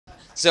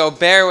So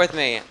bear with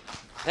me.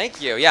 Thank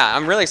you. Yeah,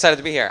 I'm really excited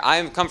to be here.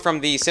 I come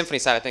from the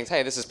Symfony side of things.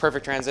 Hey, this is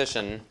perfect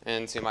transition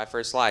into my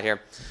first slide here.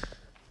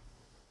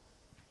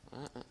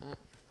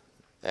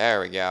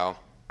 There we go.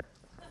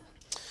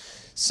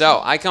 So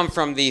I come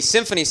from the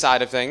Symfony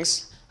side of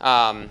things,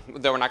 though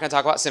we're not going to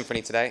talk about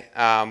Symfony today.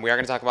 We are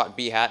going to talk about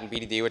Behat and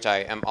BDD, which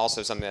I am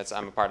also something that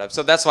I'm a part of.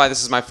 So that's why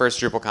this is my first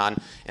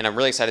DrupalCon, and I'm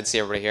really excited to see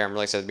everybody here. I'm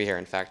really excited to be here.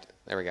 In fact,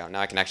 there we go. Now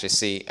I can actually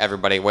see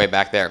everybody way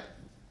back there.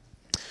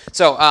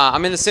 So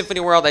I'm in the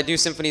Symfony world. I do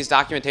Symfony's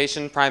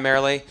documentation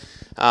primarily.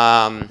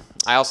 I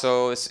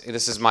also,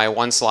 this is my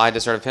one slide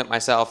to sort of pimp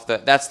myself.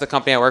 That's the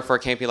company I work for,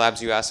 KMP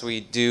Labs US. We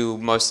do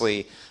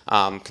mostly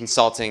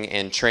consulting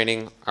and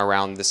training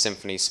around the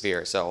Symfony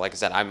sphere. So like I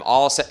said, I'm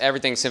all set,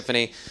 everything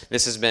Symfony.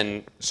 This has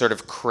been sort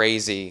of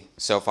crazy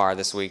so far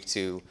this week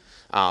to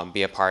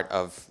be a part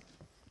of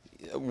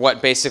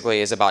what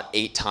basically is about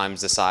 8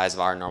 times the size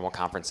of our normal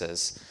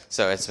conferences.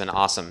 So it's been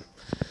awesome.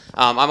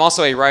 I'm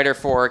also a writer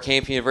for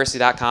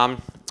kmpuniversity.com,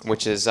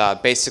 which is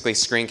basically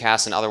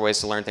screencasts and other ways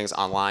to learn things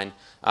online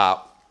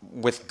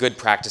with good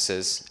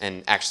practices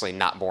and actually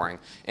not boring.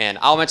 And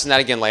I'll mention that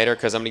again later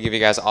because I'm going to give you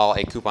guys all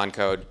a coupon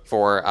code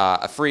for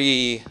a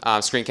free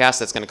screencast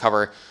that's going to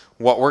cover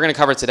what we're going to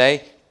cover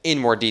today in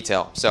more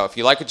detail. So if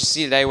you like what you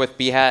see today with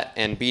Behat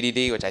and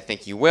BDD, which I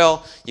think you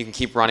will, you can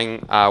keep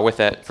running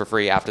with it for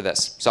free after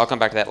this. So I'll come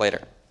back to that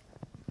later.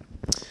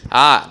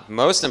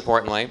 Most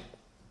importantly,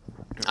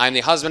 I'm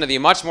the husband of the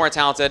much more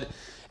talented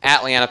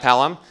Leanna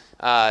Pelham.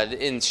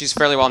 And she's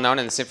fairly well known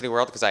in the Symfony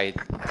world because I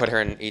put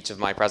her in each of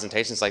my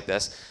presentations like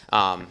this.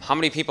 How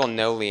many people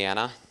know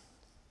Leanna?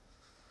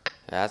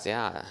 That's,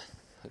 yeah,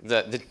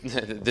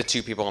 the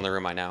 2 people in the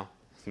room I know,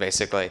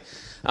 basically.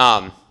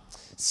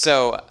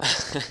 So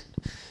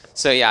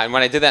yeah, and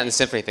when I did that in the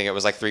Symfony thing, it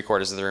was like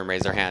 3/4 of the room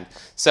raised their hand.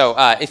 So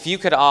if you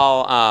could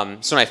all,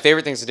 so my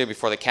favorite things to do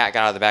before the cat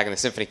got out of the bag in the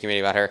Symfony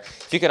community about her,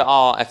 if you could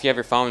all, if you have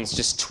your phones,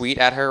 just tweet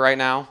at her right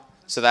now.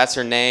 So that's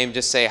her name.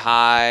 Just say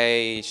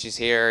hi. She's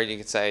here. You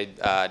can say,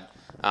 I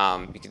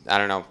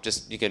don't know.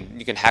 Just you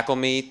can heckle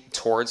me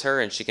towards her,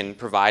 and she can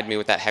provide me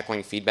with that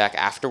heckling feedback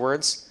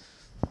afterwards.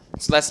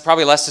 So that's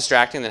probably less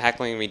distracting than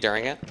heckling me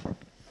during it.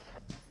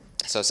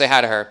 So say hi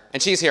to her,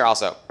 and she's here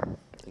also,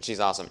 and she's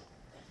awesome,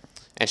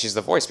 and she's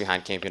the voice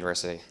behind KMP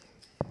University.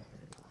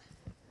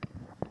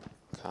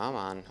 Come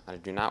on, I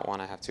do not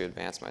want to have to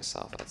advance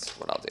myself. That's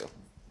what I'll do.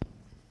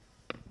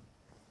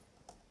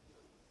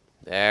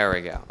 There we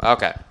go.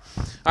 Okay.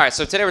 All right,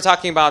 so today we're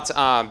talking about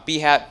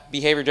Behat,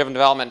 behavior-driven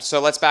development. So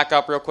let's back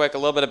up real quick, a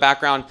little bit of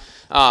background.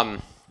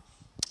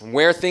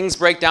 Where things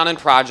break down in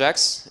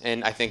projects,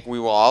 and I think we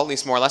will all at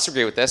least more or less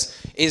agree with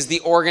this, is the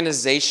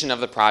organization of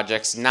the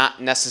projects,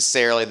 not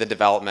necessarily the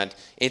development.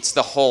 It's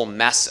the whole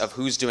mess of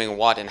who's doing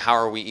what and how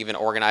are we even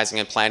organizing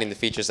and planning the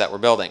features that we're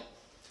building.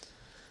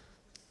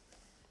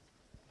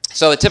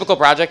 So the typical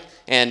project,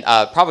 and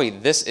probably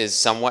this is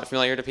somewhat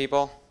familiar to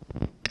people.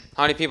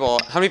 How many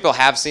people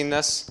have seen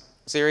this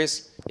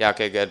series? Yeah,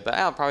 okay, good. But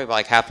probably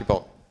like half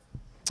people.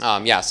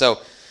 Yeah, so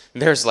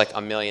there's like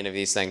a million of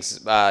these things.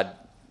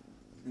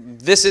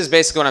 This is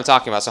basically what I'm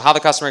talking about. So how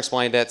the customer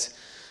explained it,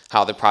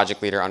 how the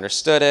project leader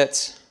understood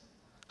it,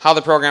 how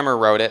the programmer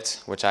wrote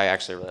it, which I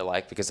actually really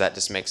like because that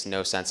just makes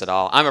no sense at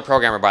all. I'm a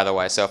programmer, by the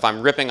way, so if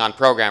I'm ripping on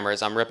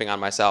programmers, I'm ripping on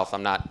myself.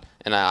 I'm not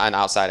an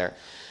outsider.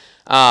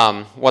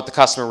 What the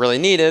customer really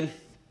needed,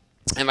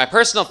 and my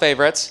personal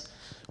favorite,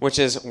 which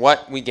is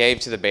what we gave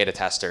to the beta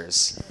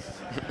testers.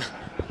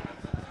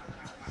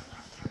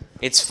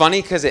 It's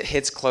funny because it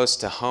hits close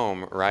to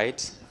home,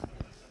 right?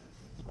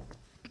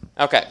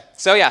 Okay,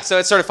 so yeah, so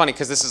it's sort of funny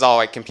because this is all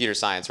like computer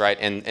science, right?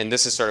 And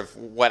this is sort of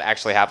what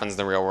actually happens in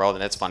the real world,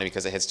 and it's funny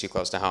because it hits too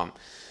close to home.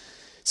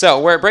 So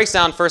where it breaks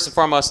down first and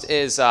foremost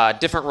is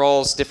different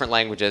roles, different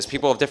languages.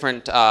 People have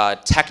different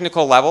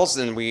technical levels,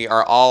 and we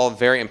are all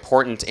very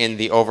important in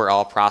the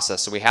overall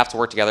process. So we have to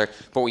work together,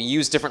 but we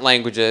use different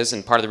languages,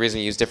 and part of the reason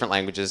we use different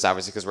languages is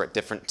obviously because we're at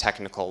different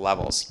technical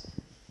levels.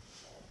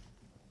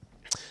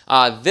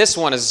 This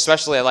one is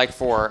especially I like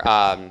for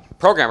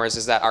programmers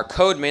is that our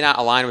code may not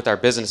align with our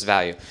business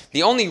value.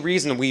 The only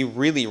reason we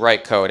really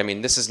write code, I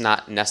mean, this is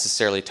not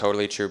necessarily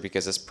totally true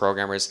because as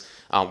programmers,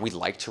 we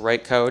like to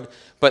write code,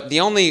 but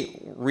the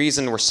only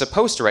reason we're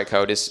supposed to write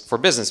code is for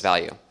business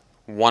value,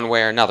 one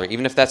way or another.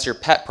 Even if that's your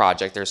pet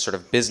project, there's sort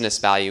of business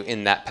value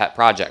in that pet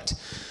project.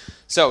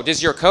 So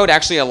does your code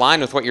actually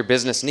align with what your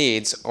business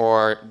needs,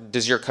 or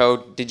does your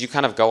code, did you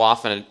kind of go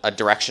off in a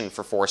direction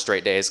for 4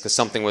 straight days because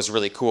something was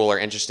really cool or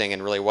interesting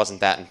and really wasn't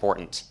that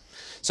important?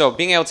 So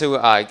being able to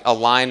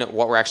align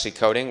what we're actually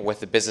coding with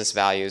the business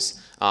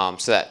values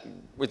so that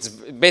it's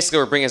basically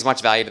we're bringing as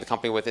much value to the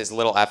company with as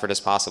little effort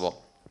as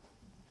possible.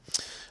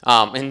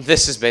 And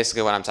this is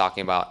basically what I'm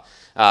talking about.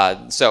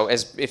 So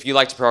if you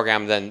like to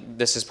program, then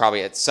this is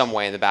probably at some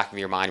way in the back of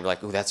your mind, you're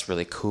like, ooh, that's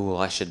really cool.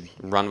 I should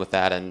run with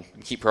that and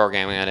keep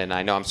programming it, and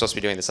I know I'm supposed to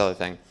be doing this other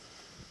thing.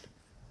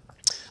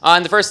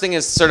 And the first thing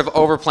is sort of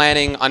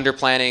over-planning,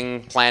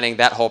 under-planning, planning,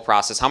 that whole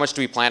process. How much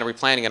do we plan? Are we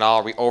planning at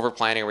all? Are we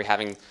over-planning? Are we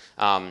having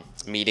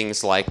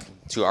meetings like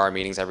 2-hour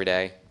meetings every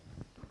day?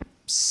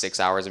 6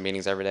 hours of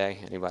meetings every day?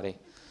 Anybody?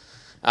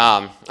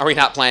 Are we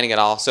not planning at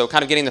all? So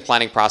kind of getting the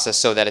planning process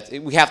so that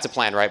we have to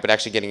plan, right? But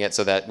actually getting it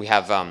so that we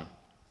have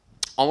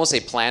almost a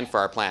plan for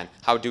our plan.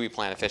 How do we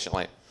plan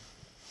efficiently?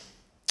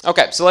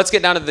 Okay, so let's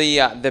get down to the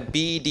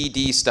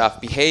BDD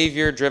stuff,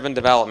 behavior-driven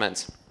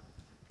development.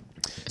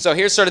 So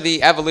here's sort of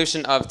the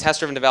evolution of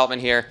test-driven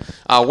development here.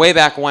 Way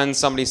back when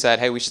somebody said,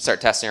 hey, we should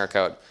start testing our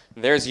code.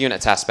 There's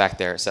unit tests back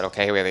there. It said,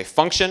 okay, we have a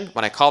function.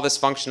 When I call this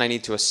function, I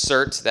need to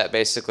assert that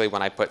basically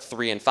when I put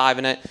 3 and 5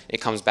 in it, it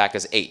comes back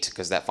as 8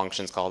 because that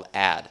function is called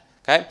add.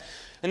 Okay?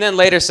 And then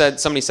later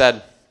somebody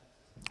said,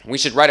 we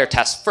should write our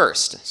tests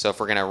first. So if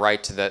we're going to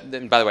write to the,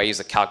 and by the way, I use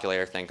the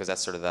calculator thing because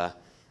that's sort of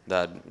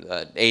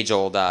the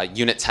age-old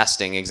unit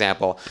testing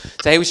example.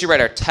 Say, hey, we should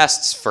write our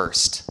tests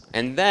first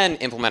and then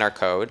implement our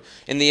code.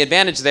 And the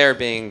advantage there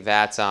being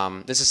that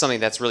this is something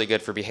that's really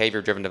good for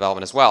behavior-driven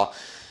development as well,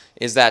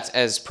 is that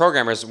as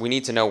programmers, we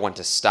need to know when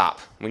to stop.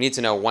 We need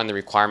to know when the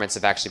requirements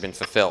have actually been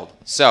fulfilled.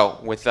 So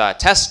with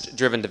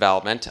test-driven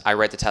development, I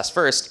write the test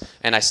first,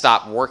 and I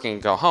stop working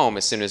and go home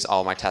as soon as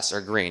all my tests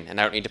are green.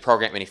 And I don't need to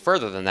program any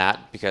further than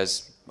that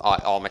because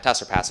all my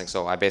tests are passing,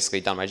 so I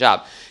basically done my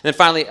job. And then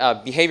finally,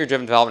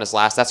 behavior-driven development is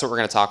last. That's what we're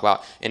going to talk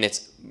about, and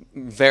it's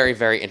very,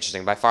 very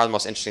interesting. By far the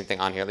most interesting thing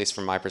on here, at least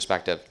from my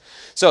perspective.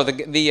 So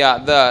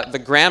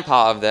the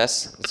grandpa of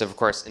this, so of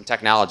course in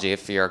technology,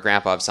 if you're a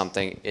grandpa of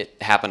something, it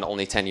happened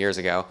only 10 years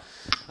ago.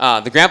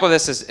 The grandpa of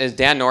this is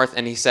Dan North,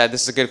 and he said,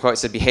 this is a good quote, he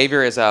said,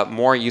 behavior is a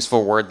more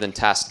useful word than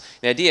test.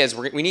 The idea is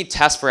we need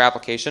tests for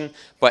application,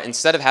 but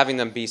instead of having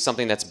them be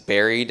something that's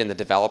buried in the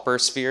developer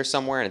sphere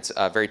somewhere and it's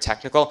very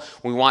technical,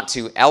 we want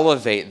to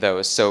elevate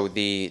those so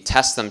the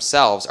tests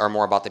themselves are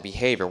more about the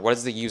behavior. What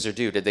does the user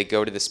do? Did they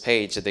go to this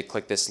page? Did they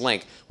click this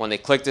link? When they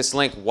click this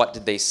link, what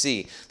did they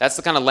see? That's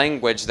the kind of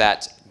language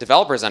that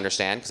developers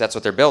understand because that's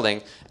what they're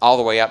building, all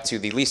the way up to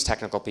the least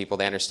technical people.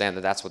 They understand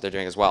that that's what they're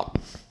doing as well.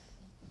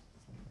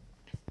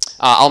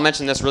 I'll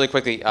mention this really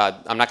quickly.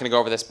 I'm not going to go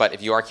over this, but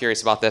if you are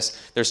curious about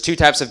this, there's 2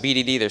 types of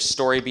BDD. There's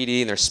story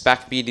BDD and there's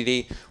spec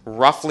BDD.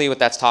 Roughly what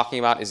that's talking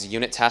about is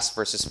unit tests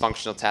versus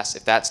functional tests.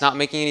 If that's not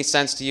making any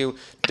sense to you,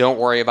 don't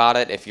worry about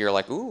it. If you're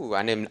like, ooh,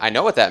 I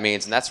know what that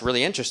means and that's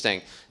really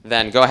interesting,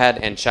 then go ahead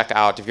and check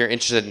out. If you're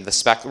interested in the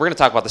spec, we're going to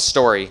talk about the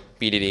story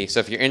BDD. So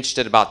if you're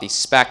interested about the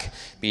spec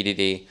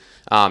BDD,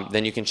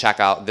 then you can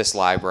check out this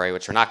library,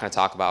 which we're not going to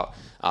talk about.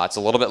 It's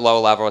a little bit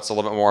low level. It's a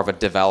little bit more of a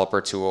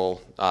developer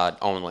tool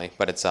only,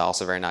 but it's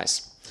also very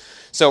nice.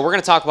 So we're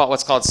going to talk about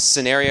what's called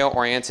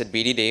scenario-oriented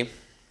BDD.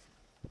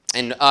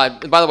 And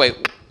by the way,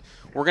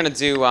 we're going to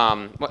do,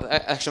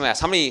 actually let me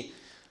ask, how many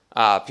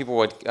people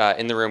would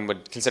in the room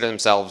would consider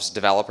themselves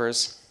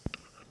developers?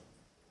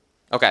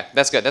 Okay,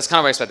 that's good. That's kind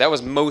of what I expected. That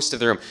was most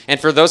of the room. And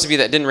for those of you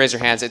that didn't raise your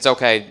hands, it's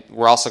okay.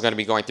 We're also going to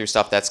be going through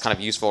stuff that's kind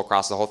of useful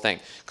across the whole thing.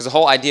 Because the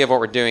whole idea of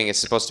what we're doing is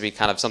supposed to be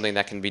kind of something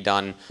that can be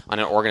done on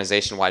an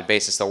organization-wide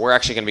basis. So we're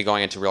actually going to be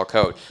going into real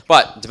code.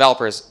 But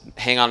developers,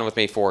 hang on with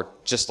me for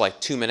just like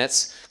 2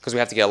 minutes because we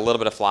have to get a little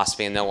bit of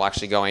philosophy and then we'll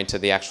actually go into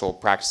the actual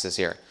practices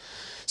here.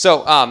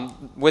 So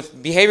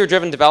with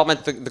behavior-driven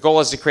development, the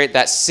goal is to create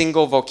that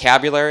single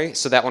vocabulary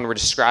so that when we're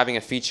describing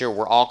a feature,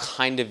 we're all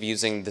kind of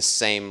using the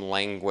same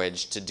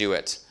language to do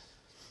it.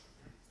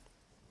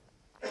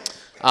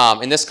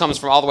 And this comes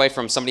from all the way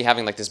from somebody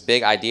having like this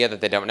big idea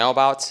that they don't know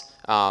about,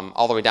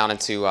 all the way down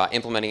into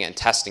implementing it and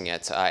testing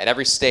it. At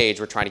every stage,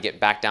 we're trying to get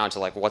back down to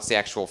like what's the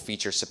actual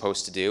feature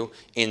supposed to do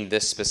in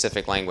this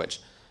specific language.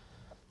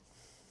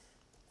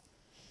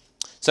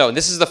 So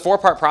this is the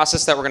 4-part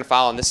process that we're going to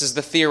follow, and this is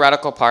the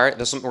theoretical part.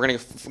 We're going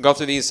to go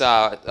through these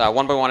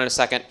one by one in a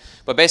second.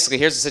 But basically,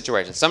 here's the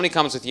situation. Somebody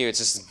comes with you. It's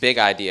just this big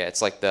idea.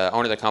 It's like the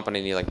owner of the company,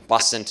 and you like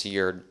bust into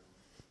your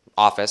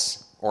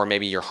office, or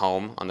maybe your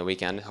home on the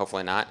weekend,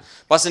 hopefully not.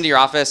 Bust into your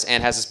office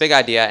and has this big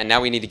idea, and now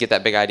we need to get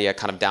that big idea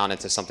kind of down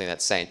into something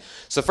that's sane.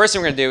 So the first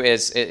thing we're going to do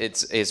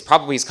is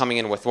probably he's coming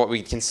in with what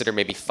we consider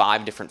maybe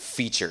 5 different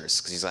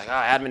features, because he's like, oh,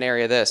 admin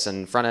area this,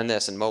 and front end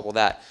this, and mobile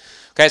that.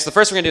 Okay, so the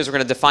first thing we're going to do is we're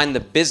going to define the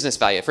business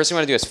value. The first thing we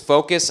want to do is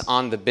focus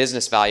on the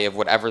business value of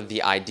whatever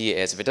the idea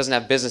is. If it doesn't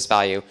have business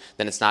value,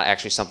 then it's not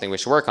actually something we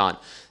should work on.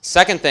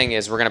 Second thing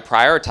is we're going to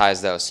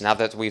prioritize those. So now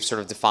that we've sort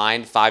of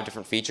defined 5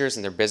 different features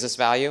and their business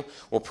value,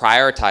 we'll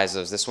prioritize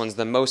those. This one's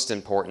the most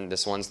important.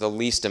 This one's the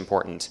least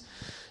important.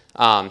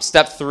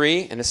 Step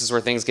 3, and this is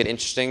where things get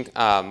interesting,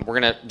 we're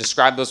going to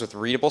describe those with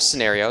readable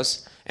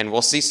scenarios. And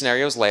we'll see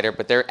scenarios later,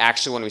 but they're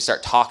actually when we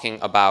start talking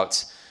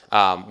about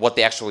what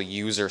the actual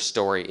user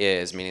story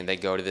is, meaning they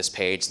go to this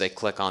page, they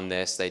click on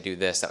this, they do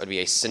this. That would be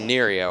a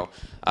scenario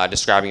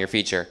describing your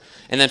feature.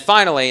 And then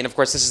finally, and of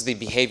course this is the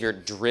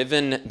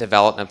behavior-driven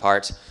development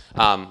part,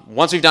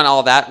 once we've done all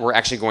of that, we're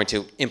actually going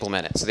to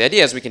implement it. So the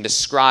idea is we can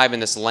describe in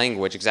this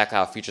language exactly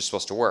how a feature is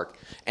supposed to work.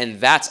 And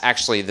that's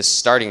actually the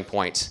starting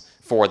point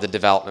for the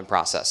development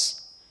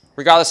process.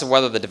 Regardless of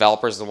whether the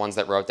developers are the ones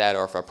that wrote that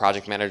or if a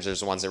project manager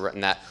is the ones that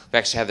written that, we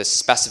actually have this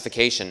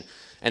specification.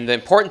 And the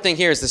important thing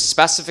here is the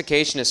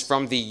specification is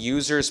from the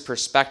user's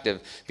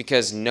perspective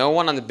because no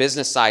one on the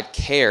business side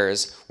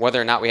cares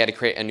whether or not we had to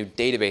create a new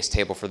database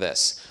table for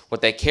this. What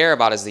they care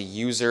about is the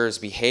user's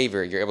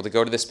behavior. You're able to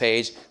go to this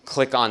page,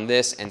 click on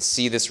this, and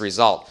see this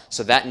result.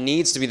 So that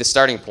needs to be the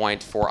starting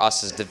point for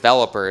us as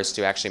developers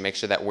to actually make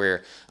sure that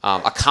we're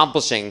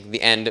accomplishing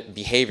the end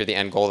behavior, the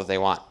end goal that they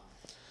want.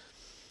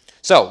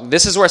 So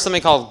this is where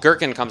something called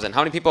Gherkin comes in. How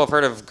many people have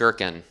heard of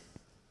Gherkin?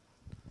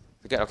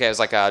 Okay, it was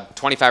like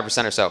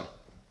 25% or so.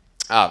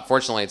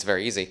 Fortunately, it's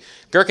very easy.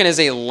 Gherkin is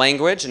a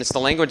language, and it's the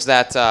language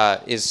that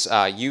is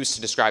used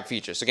to describe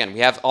features. So again, we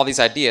have all these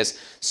ideas.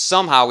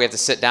 Somehow we have to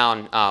sit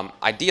down.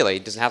 Ideally,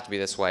 it doesn't have to be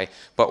this way,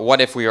 but what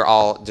if we are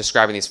all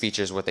describing these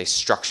features with a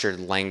structured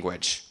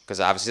language? Because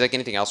obviously, like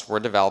anything else, we're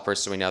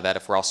developers, so we know that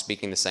if we're all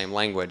speaking the same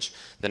language,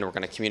 then we're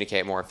going to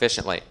communicate more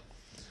efficiently.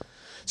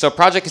 So a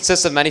project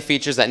consists of many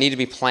features that need to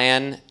be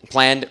planned,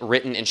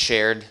 written, and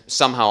shared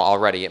somehow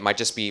already. It might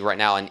just be right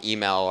now an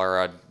email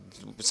or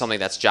something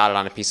that's jotted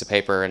on a piece of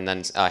paper and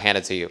then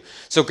handed to you.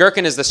 So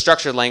Gherkin is the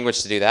structured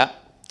language to do that,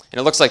 and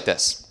it looks like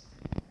this.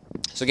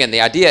 So again,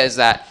 the idea is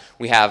that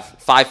we have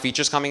 5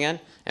 features coming in,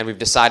 and we've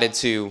decided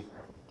to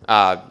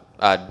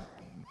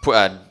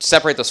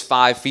separate those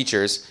 5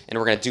 features, and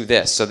we're going to do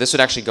this. So this would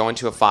actually go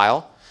into a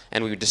file,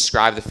 and we would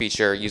describe the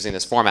feature using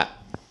this format.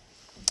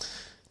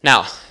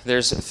 Now,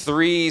 there's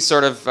 3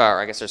 sort of,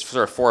 I guess there's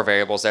sort of 4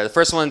 variables there. The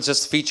first one's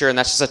just feature, and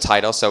that's just a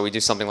title. So we do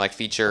something like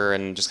feature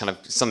and just kind of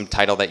some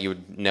title that you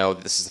would know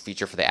that this is a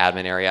feature for the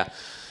admin area.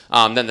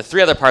 Then the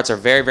 3 other parts are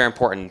very, very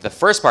important. The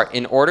first part,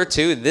 in order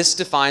to, this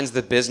defines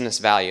the business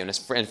value.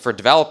 And for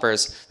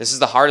developers, this is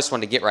the hardest one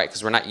to get right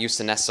because we're not used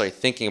to necessarily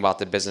thinking about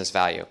the business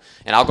value.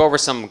 And I'll go over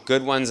some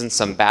good ones and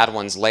some bad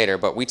ones later,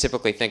 but we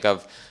typically think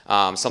of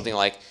something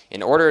like,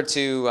 in order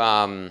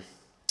to,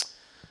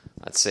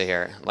 let's see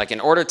here. Like in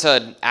order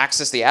to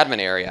access the admin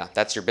area,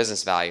 that's your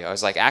business value. I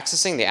was like,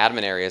 accessing the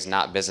admin area is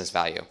not business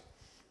value.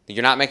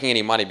 You're not making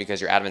any money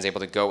because your admin's able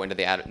to go into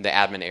the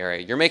admin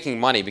area. You're making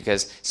money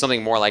because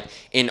something more like,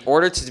 in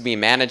order to be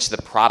managed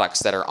the products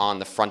that are on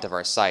the front of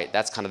our site,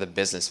 that's kind of the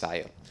business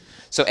value.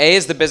 So A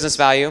is the business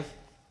value,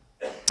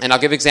 and I'll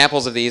give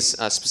examples of these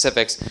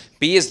specifics.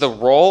 B is the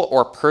role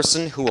or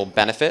person who will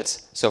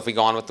benefit. So if we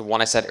go on with the one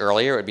I said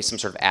earlier, it would be some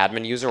sort of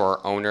admin user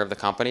or owner of the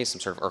company,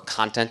 some sort of or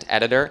content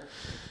editor.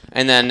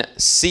 And then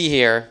C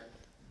here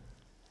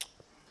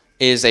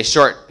is a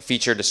short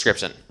feature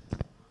description.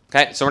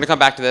 Okay, so we're going to come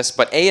back to this,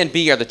 but A and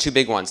B are the 2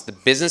 big ones, the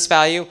business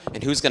value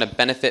and who's going to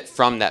benefit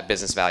from that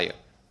business value.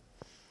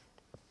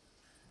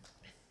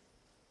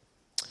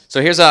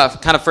 So here's a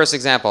kind of first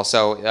example.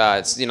 So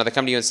they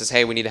come to you and says,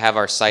 hey, we need to have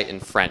our site in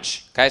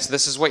French. Okay, so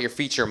this is what your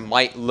feature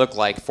might look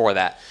like for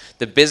that.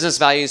 The business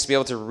value is to be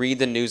able to read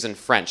the news in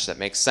French. That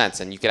makes sense,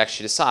 and you could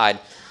actually decide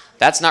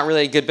that's not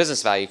really a good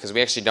business value because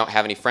we actually don't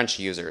have any French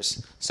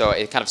users. So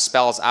it kind of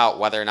spells out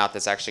whether or not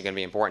that's actually going to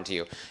be important to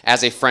you.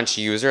 As a French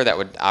user, that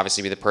would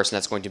obviously be the person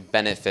that's going to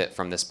benefit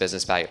from this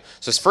business value.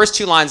 So this first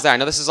 2 lines there, I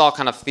know this is all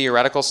kind of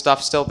theoretical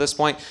stuff still at this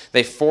point.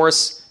 They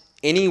force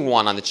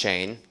anyone on the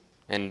chain,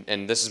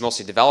 and this is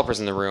mostly developers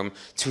in the room,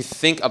 to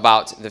think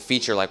about the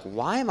feature like,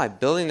 why am I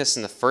building this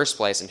in the first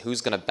place and who's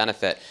going to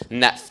benefit?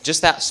 And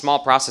just that small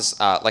process,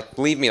 like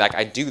believe me, like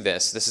I do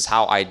this. This is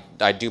how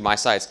I do my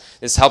sites.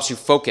 This helps you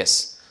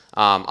focus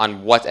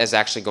on what is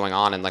actually going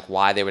on and like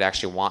why they would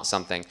actually want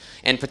something,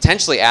 and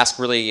potentially ask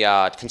really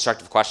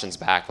constructive questions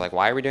back, like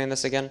why are we doing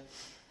this again?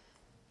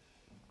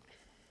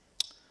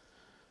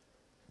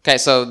 Okay,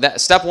 so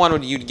that step 1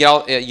 would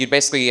you'd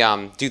basically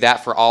do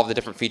that for all of the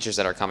different features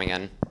that are coming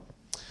in.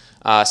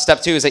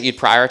 Step 2 is that you'd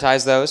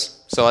prioritize those.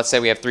 So let's say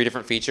we have 3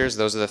 different features.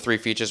 Those are the 3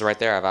 features right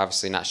there. I'm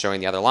obviously not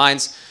showing the other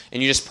lines.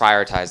 And you just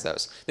prioritize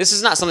those. This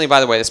is not something, by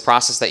the way, this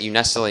process that you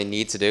necessarily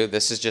need to do.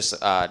 This is just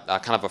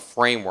kind of a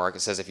framework. It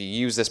says if you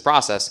use this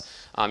process,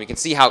 you can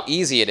see how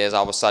easy it is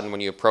all of a sudden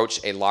when you approach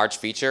a large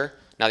feature.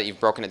 Now that you've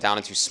broken it down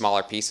into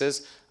smaller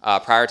pieces,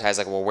 prioritize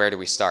like, well, where do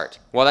we start?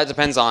 Well, that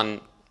depends on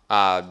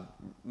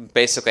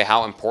basically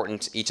how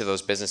important each of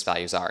those business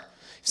values are.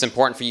 If it's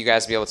important for you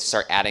guys to be able to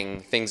start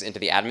adding things into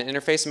the admin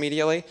interface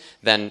immediately,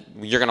 then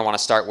you're going to want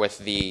to start with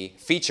the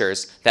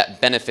features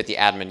that benefit the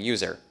admin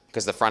user,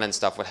 because the front end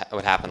stuff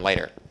would happen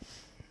later.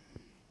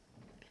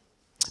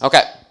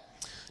 Okay,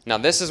 now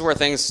this is where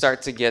things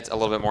start to get a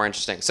little bit more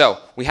interesting. So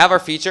we have our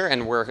feature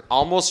and we're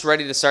almost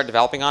ready to start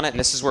developing on it, and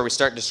this is where we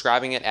start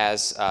describing it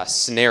as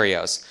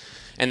scenarios.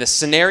 And the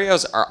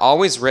scenarios are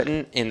always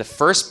written in the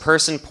first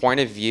person point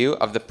of view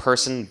of the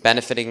person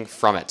benefiting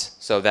from it.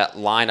 So that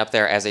line up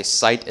there as a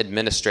site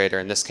administrator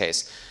in this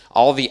case.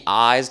 All the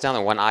I's down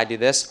there, when I do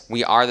this,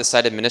 we are the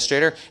site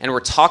administrator, and we're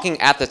talking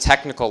at the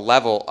technical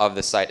level of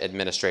the site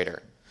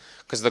administrator.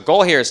 Because the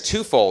goal here is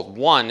twofold.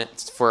 One,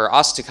 for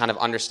us to kind of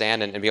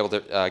understand and be able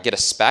to get a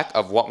spec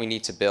of what we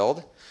need to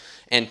build.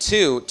 And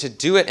 2, to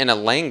do it in a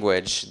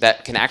language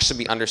that can actually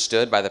be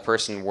understood by the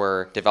person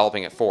we're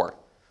developing it for.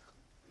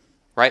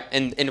 Right?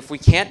 And if we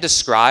can't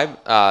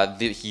describe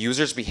the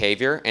user's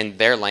behavior in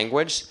their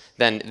language,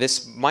 then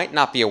this might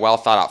not be a well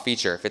thought out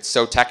feature. If it's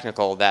so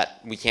technical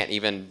that we can't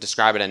even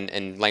describe it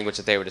in language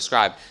that they would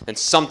describe, then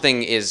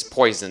something is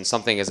poisoned,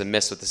 something is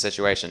amiss with the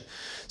situation.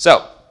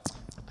 So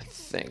I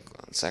think,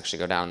 let's actually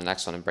go down to the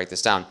next one and break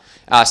this down.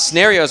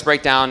 Scenarios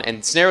break down,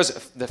 and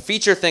scenarios, the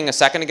feature thing a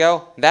second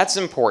ago, that's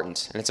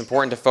important, and it's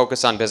important to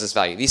focus on business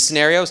value. These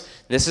scenarios,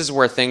 this is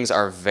where things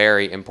are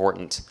very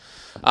important.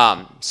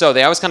 So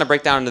they always kind of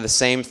break down into the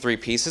same three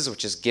pieces,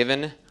 which is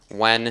given,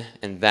 when,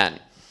 and then.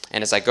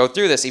 And as I go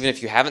through this, even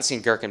if you haven't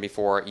seen Gherkin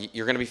before,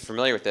 you're going to be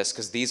familiar with this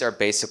because these are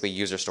basically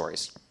user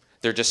stories.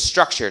 They're just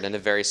structured in a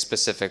very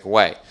specific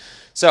way.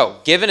 So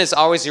given is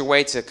always your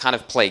way to kind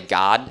of play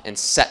God and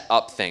set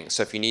up things.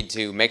 So if you need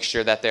to make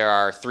sure that there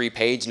are 3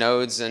 page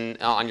nodes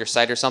on your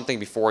site or something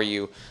before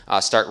you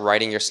start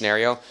writing your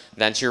scenario,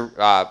 that's your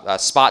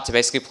spot to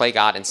basically play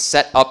God and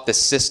set up the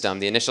system,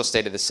 the initial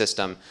state of the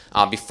system,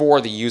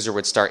 before the user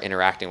would start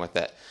interacting with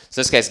it. So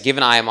in this case,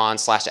 given I am on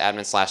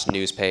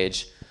 /admin/news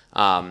page.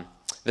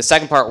 The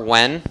second part,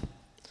 when,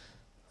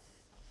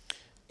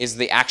 is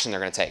the action they're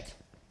going to take.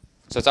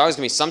 So it's always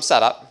going to be some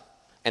setup,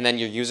 and then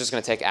your user's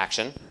going to take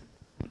action.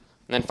 And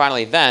then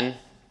finally, then,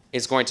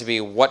 is going to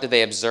be what did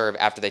they observe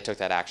after they took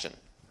that action.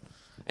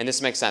 And this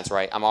makes sense,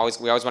 right? We always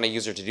want a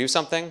user to do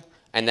something,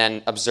 and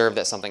then observe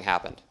that something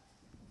happened.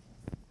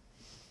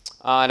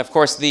 And of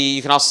course,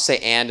 you can also say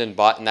and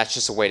but, and that's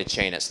just a way to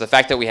chain it. So the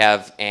fact that we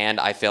have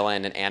and I fill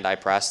in and I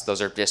press, those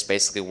are just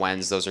basically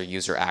whens, those are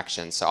user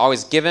actions. So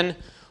always given,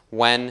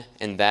 when,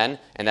 and then,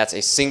 and that's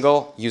a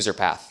single user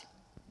path.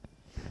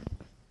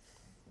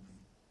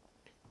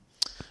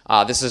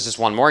 This is just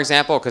one more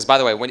example, because by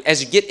the way,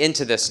 as you get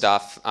into this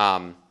stuff,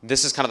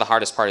 this is kind of the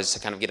hardest part, is to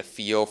kind of get a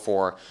feel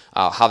for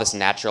how this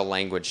natural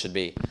language should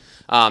be.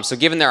 So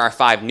given there are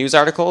 5 news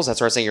articles,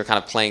 that's where I'm saying you're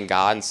kind of playing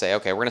God and say,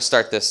 okay, we're going to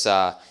start this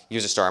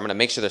user story. I'm going to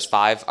make sure there's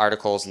 5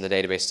 articles in the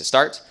database to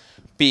start,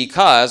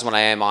 because when I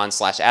am on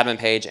 /admin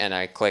page and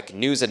I click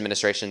news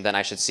administration, then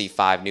I should see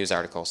 5 news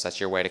articles. That's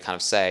your way to kind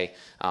of say,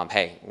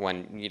 hey,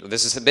 when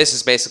this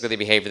is basically the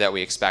behavior that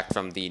we expect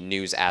from the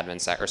news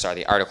admin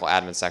the article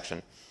admin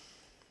section.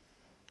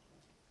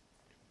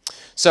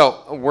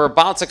 So we're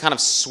about to kind of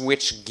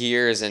switch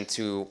gears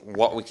into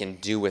what we can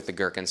do with the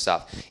Gherkin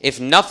stuff. If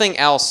nothing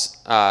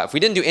else, if we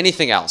didn't do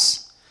anything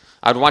else,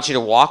 I would want you to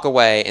walk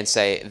away and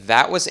say,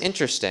 that was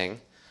interesting.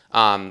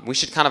 We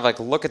should kind of like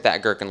look at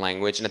that Gherkin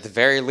language, and at the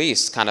very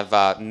least kind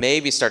of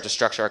maybe start to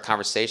structure our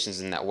conversations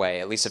in that way,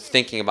 at least of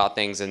thinking about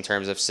things in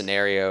terms of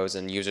scenarios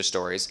and user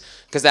stories,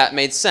 because that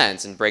made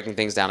sense in breaking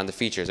things down into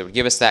features. It would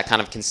give us that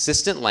kind of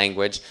consistent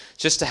language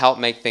just to help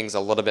make things a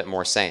little bit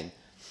more sane.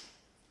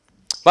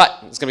 But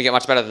it's going to get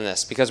much better than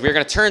this, because we're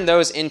going to turn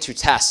those into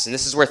tests, and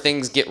this is where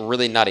things get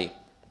really nutty.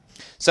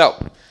 So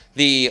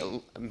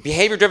the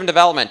behavior-driven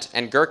development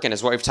and Gherkin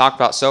is what we've talked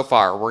about so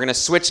far. We're going to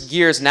switch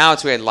gears now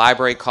to a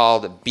library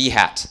called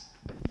Behat.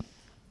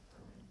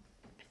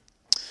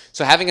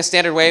 So having a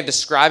standard way of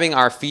describing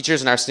our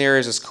features and our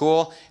scenarios is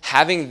cool.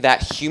 Having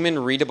that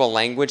human-readable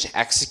language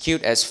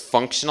execute as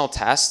functional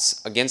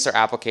tests against our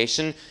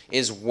application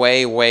is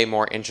way, way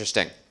more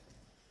interesting.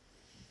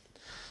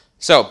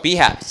 So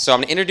Behat. So I'm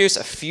going to introduce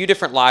a few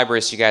different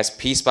libraries to you guys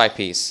piece by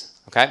piece.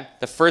 Okay?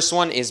 The first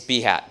one is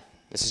Behat.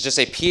 This is just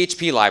a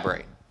PHP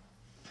library.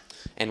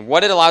 And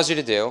what it allows you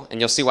to do, and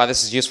you'll see why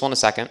this is useful in a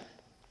second,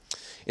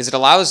 is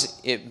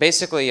it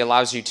basically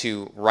allows you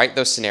to write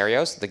those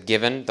scenarios, the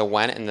given, the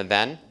when, and the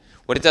then.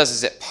 What it does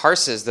is it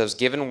parses those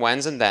given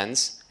whens and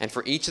thens, and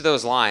for each of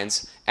those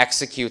lines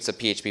executes a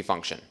PHP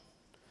function.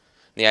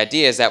 The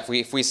idea is that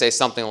if we say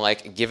something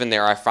like, given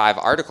there are 5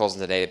 articles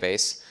in the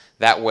database,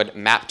 that would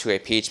map to a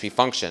PHP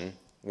function,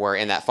 where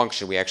in that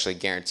function we actually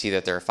guarantee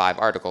that there are 5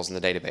 articles in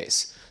the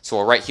database. So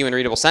we'll write human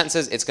readable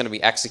sentences. It's going to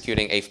be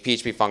executing a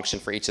PHP function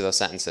for each of those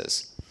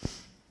sentences.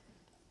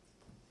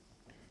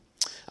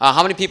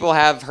 How many people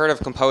have heard of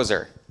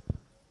Composer?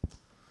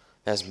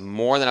 That's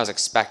more than I was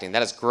expecting.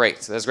 That is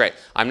great. So that's great.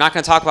 I'm not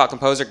going to talk about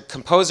Composer.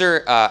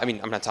 I'm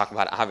going to talk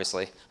about it,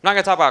 obviously. I'm not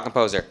going to talk about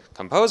Composer.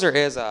 Composer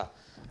is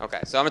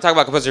okay, so I'm going to talk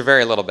about Composer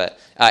very little bit.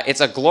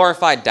 It's a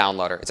glorified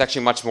downloader. It's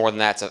actually much more than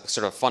that. It's a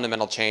sort of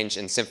fundamental change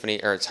in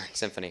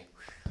Symfony.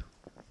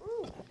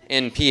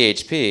 In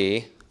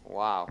PHP.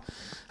 Wow.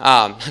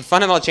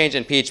 Fundamental change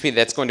in PHP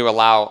that's going to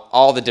allow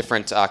all the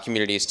different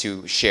communities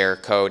to share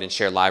code and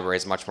share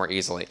libraries much more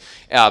easily.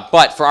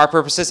 But for our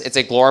purposes, it's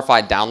a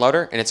glorified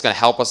downloader, and it's going to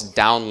help us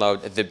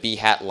download the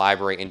Behat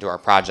library into our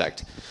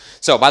project.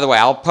 So by the way,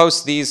 I'll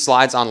post these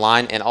slides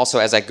online, and also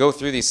as I go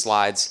through these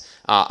slides,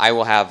 I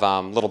will have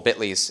little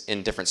bit.lys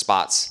in different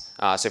spots.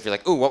 So if you're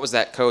like, ooh, what was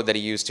that code that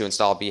he used to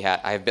install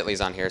Behat? I have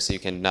bit.lys on here, so you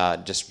can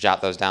just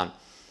jot those down.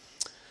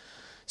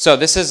 So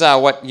this is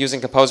what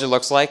using Composer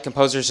looks like.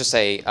 Composer is just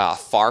a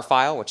FAR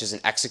file, which is an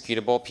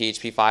executable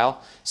PHP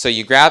file. So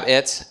you grab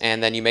it,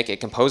 and then you make a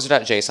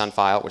composer.json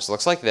file, which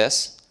looks like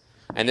this.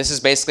 And this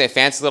is basically a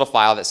fancy little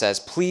file that says,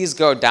 please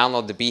go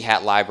download the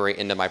Behat library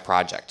into my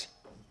project.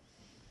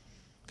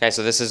 Okay,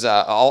 so this is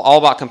all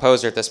about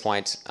Composer at this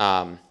point.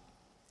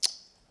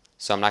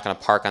 So I'm not going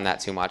to park on that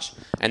too much.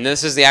 And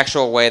this is the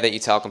actual way that you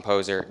tell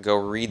Composer, go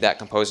read that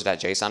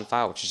composer.json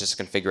file, which is just a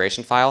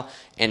configuration file,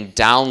 and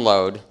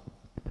download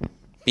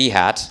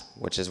Behat,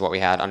 which is what we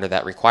had under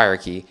that require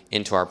key,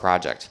 into our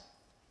project.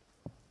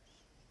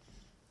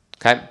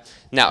 Okay.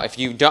 Now, if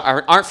you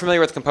aren't familiar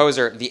with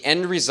Composer, the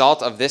end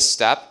result of this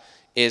step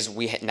is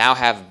we now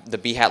have the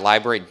Behat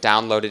library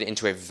downloaded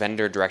into a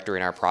vendor directory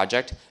in our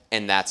project,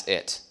 and that's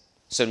it.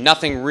 So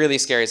nothing really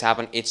scary has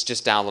happened. It's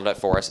just downloaded it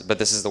for us, but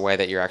this is the way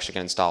that you're actually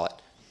going to install it.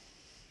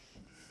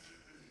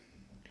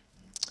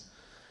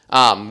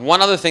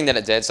 One other thing that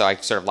it did, so I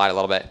sort of lied a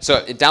little bit. So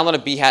it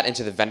downloaded Behat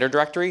into the vendor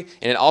directory,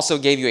 and it also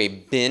gave you a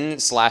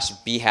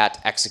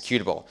bin/Behat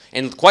executable.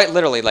 And quite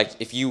literally, like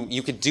if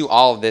you could do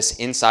all of this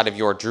inside of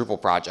your Drupal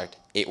project,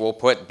 it will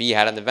put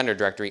Behat in the vendor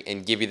directory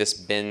and give you this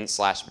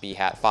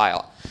bin/Behat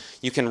file.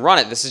 You can run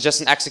it. This is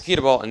just an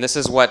executable, and this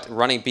is what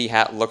running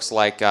Behat looks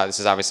like. This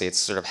is obviously its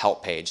sort of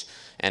help page,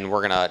 and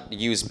we're going to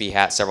use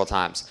Behat several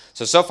times.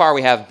 So far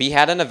we have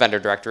Behat in a vendor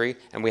directory,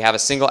 and we have a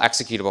single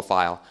executable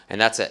file,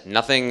 and that's it.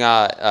 Nothing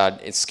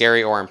it's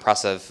scary or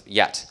impressive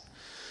yet.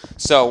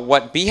 So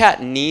what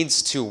Behat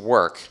needs to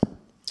work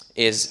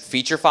is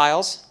feature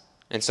files.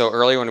 And so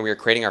earlier when we were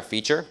creating our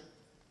feature,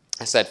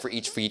 I said for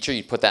each feature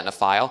you'd put that in a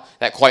file.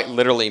 That quite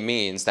literally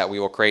means that we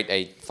will create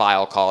a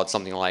file called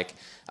something like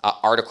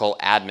article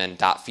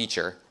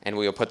admin.feature, and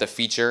we will put the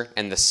feature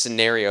and the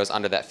scenarios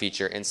under that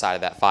feature inside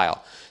of that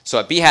file. So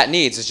what Behat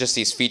needs is just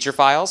these feature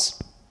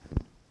files,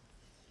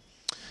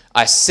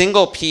 a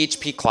single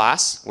PHP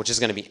class, which is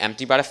going to be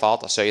empty by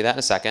default. I'll show you that in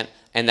a second,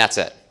 and that's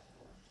it.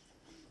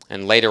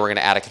 And later we're going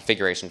to add a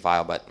configuration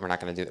file, but we're not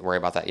going to worry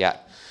about that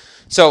yet.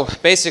 So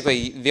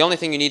basically, the only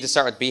thing you need to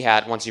start with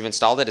Behat once you've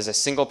installed it is a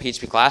single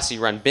PHP class. So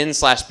you run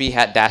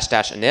bin/Behat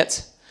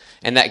 --init,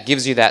 and that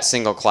gives you that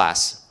single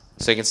class.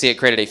 So you can see it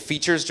created a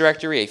features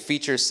directory, a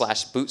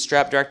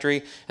features/bootstrap directory,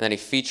 and then a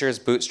features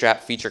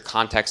bootstrap feature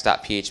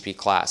context.php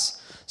class.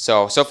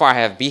 So far I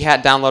have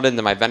Behat downloaded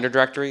into my vendor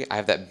directory. I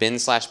have that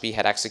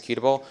bin/Behat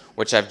executable,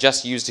 which I've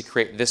just used to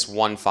create this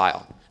one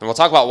file. And we'll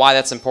talk about why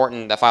that's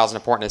important, that file is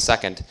important in a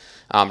second.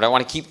 But I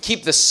want to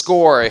keep the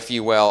score, if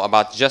you will,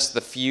 about just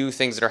the few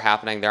things that are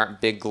happening. There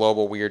aren't big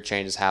global weird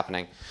changes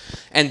happening.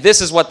 And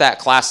this is what that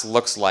class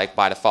looks like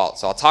by default.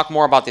 So I'll talk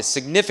more about the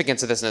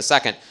significance of this in a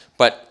second,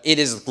 but it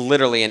is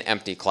literally an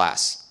empty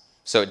class.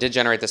 So it did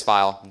generate this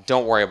file.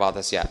 Don't worry about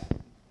this yet.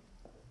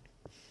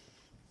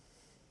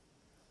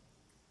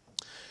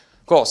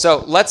 Cool.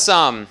 So let's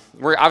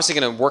we're obviously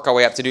going to work our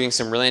way up to doing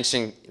some really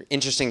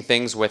interesting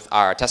things with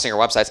our testing our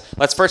websites.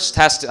 Let's first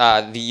test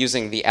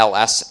using the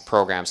LS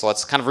program. So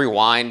let's kind of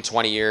rewind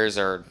 20 years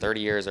or 30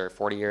 years or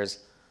 40 years,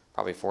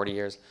 probably 40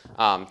 years,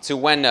 to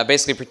when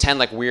basically pretend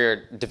like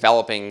we're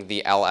developing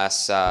the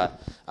LS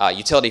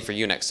utility for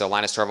Unix. So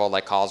Linus Torvald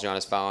like calls you on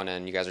his phone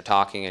and you guys are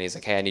talking and he's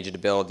like, hey, I need you to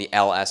build the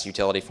LS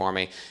utility for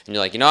me. And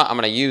you're like, you know what, I'm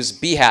going to use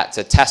Behat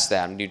to test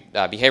that and do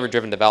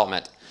behavior-driven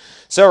development.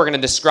 So we're going to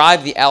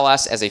describe the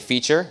LS as a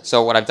feature.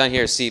 So what I've done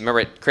here is see,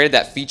 remember it created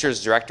that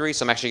features directory.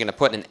 So I'm actually going to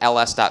put an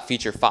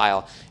ls.feature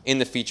file in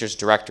the features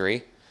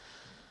directory.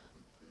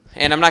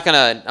 And I'm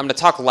going to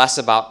talk less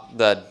about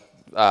the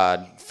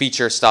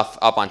feature stuff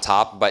up on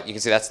top, but you can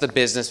see that's the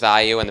business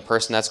value and the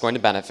person that's going to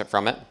benefit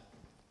from it.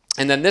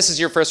 And then this is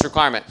your first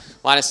requirement.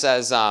 Linus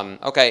says,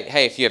 okay,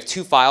 hey, if you have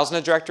two files in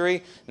a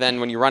directory, then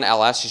when you run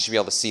ls, you should be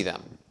able to see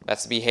them.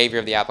 That's the behavior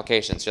of the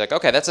application. So you're like,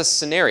 okay, that's a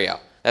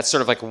scenario. That's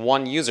sort of like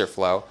one user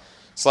flow.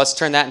 So let's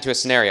turn that into a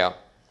scenario.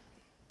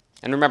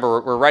 And remember,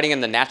 we're writing in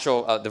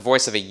the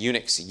voice of a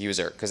Unix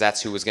user, because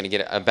that's who is going to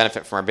get a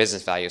benefit from our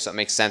business value. So it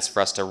makes sense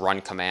for us to run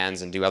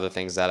commands and do other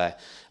things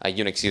that a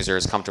Unix user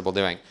is comfortable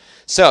doing.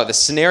 So the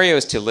scenario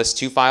is to list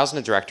two files in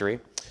a directory.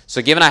 So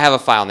given I have a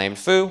file named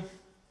foo,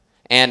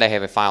 and I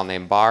have a file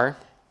named bar,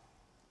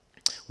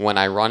 when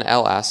I run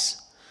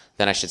ls,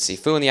 then I should see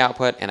foo in the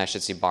output, and I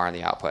should see bar in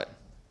the output.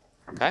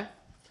 Okay?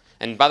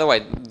 And by the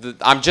way,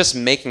 I'm just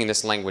making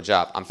this language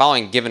up. I'm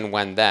following given,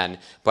 when, then.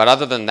 But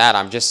other than that,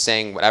 I'm just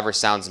saying whatever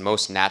sounds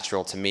most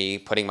natural to me,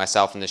 putting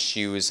myself in the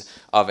shoes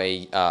of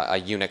a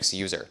Unix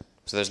user.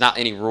 So there's not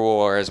any rule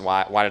or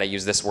why did I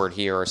use this word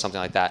here or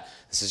something like that.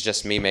 This is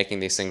just me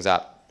making these things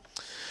up.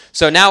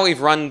 So now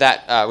we've run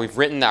that. We've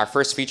written our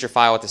first feature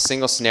file with a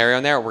single scenario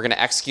in there. We're going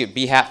to execute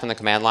Behat from the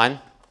command line.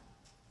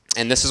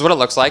 And this is what it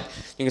looks like.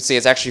 You can see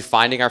it's actually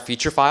finding our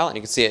feature file, and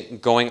you can see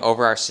it going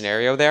over our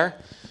scenario there.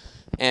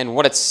 And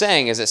what it's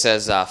saying is it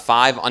says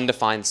 5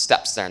 undefined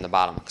steps there in the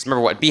bottom. Because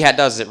remember what Behat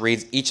does is it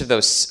reads each of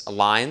those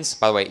lines.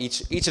 By the way,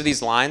 each of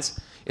these lines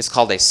is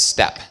called a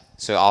step.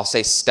 So I'll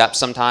say step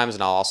sometimes,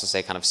 and I'll also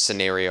say kind of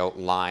scenario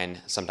line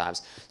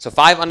sometimes. So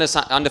 5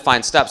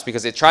 undefined steps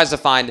because it tries to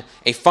find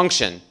a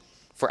function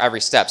for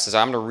every step. So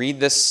I'm going to read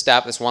this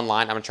step, this one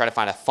line. I'm going to try to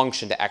find a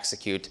function to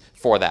execute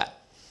for that.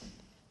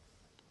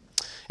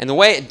 And the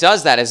way it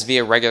does that is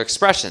via regular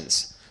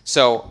expressions.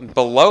 So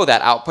below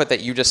that output that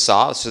you just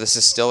saw, so this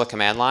is still a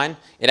command line,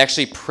 it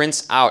actually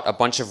prints out a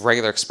bunch of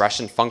regular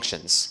expression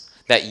functions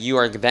that you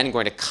are then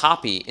going to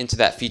copy into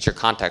that feature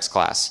context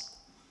class.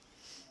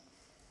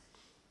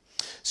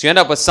 So you end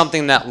up with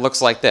something that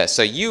looks like this.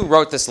 So you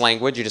wrote this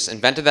language, you just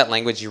invented that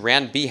language, you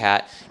ran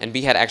Behat, and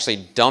Behat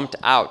actually dumped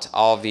out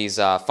all of these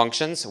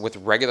functions with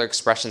regular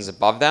expressions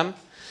above them.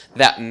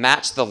 that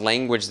match the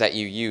language that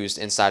you used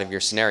inside of your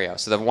scenario.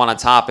 So the one on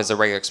top is a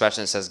regular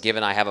expression that says,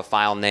 given I have a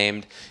file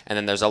named, and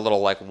then there's a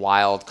little like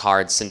wild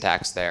card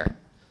syntax there.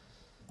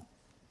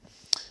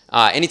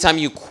 Anytime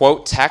you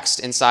quote text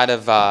inside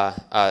of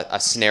a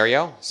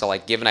scenario, so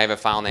like given I have a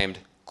file named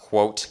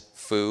quote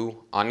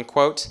foo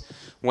unquote,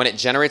 when it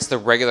generates the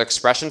regular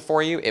expression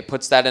for you, it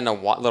puts that in a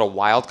little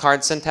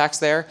wildcard syntax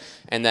there.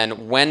 And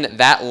then when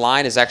that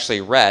line is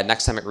actually read,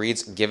 next time it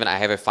reads, given I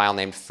have a file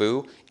named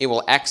foo, it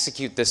will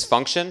execute this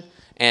function.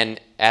 And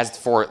as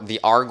for the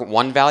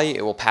arg1 value,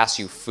 it will pass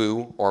you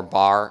foo or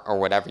bar or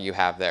whatever you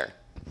have there.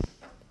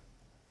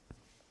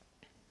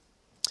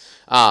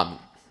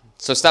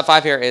 So step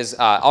 5 here is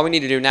all we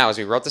need to do now is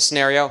we wrote the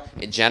scenario.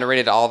 It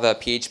generated all the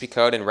PHP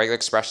code and regular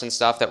expression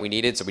stuff that we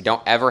needed, so we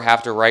don't ever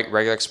have to write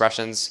regular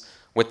expressions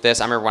with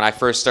this. I remember when I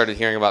first started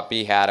hearing about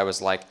Behat, I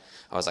was like,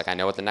 I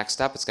know what the next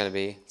step is going to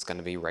be. It's going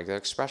to be regular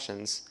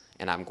expressions,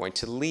 and I'm going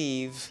to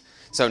leave.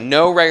 So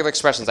no regular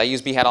expressions. I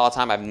use Behat all the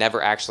time. I've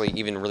never actually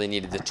even really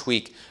needed to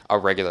tweak a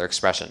regular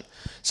expression.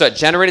 So it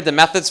generated the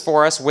methods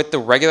for us with the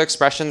regular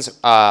expressions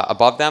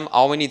above them.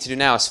 All we need to do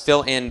now is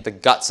fill in the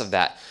guts of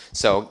that.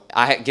 So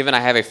given I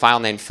have a file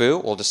named foo,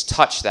 we'll just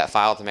touch that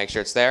file to make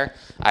sure it's there.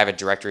 I have a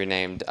directory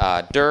named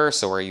dir,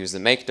 so we're going to use the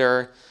make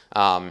dir.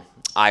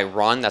 I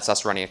run, that's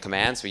us running a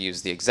command, so we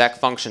use the exec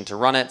function to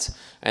run it.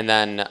 And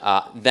then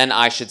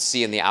I should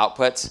see in the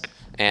output.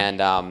 And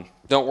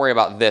don't worry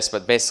about this,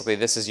 but basically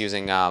this is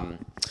using,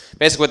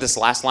 basically what this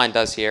last line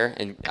does here,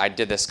 and I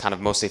did this kind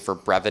of mostly for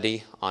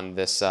brevity on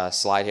this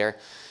slide here,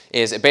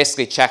 is it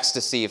basically checks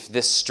to see if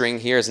this string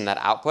here is in that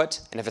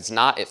output, and if it's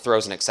not, it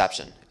throws an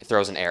exception. It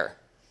throws an error.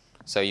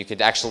 So you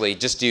could actually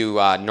just do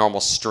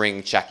normal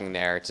string checking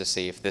there to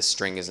see if this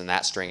string is in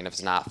that string, and if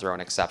it's not, throw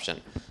an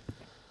exception.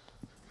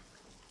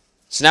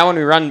 So now when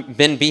we run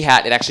bin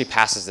Behat, it actually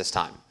passes this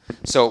time.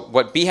 So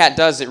what Behat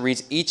does, it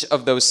reads each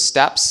of those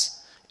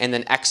steps and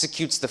then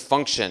executes the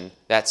function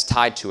that's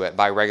tied to it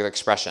by regular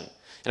expression.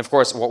 And of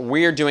course, what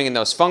we're doing in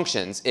those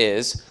functions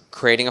is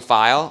creating a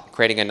file,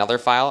 creating another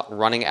file,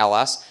 running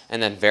ls,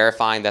 and then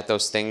verifying that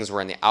those things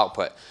were in the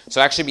output.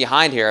 So actually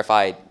behind here, if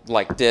I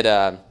did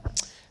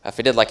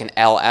like an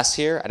ls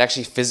here, I'd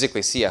actually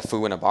physically see a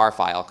foo and a bar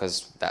file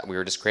because we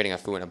were just creating a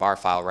foo and a bar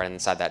file right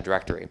inside that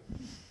directory.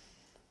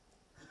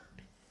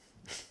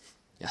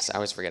 Yes, I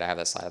always forget I have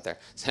that slide up there.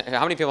 So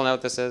how many people know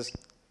what this is?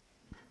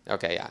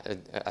 Okay, yeah,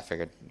 I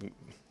figured.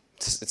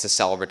 It's a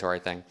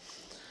celebratory thing.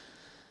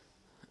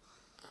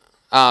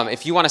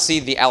 If you want to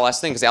see the ls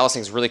thing, because the ls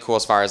thing is really cool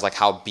as far as like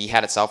how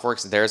Behat itself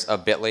works, there's a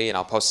bit.ly, and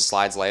I'll post the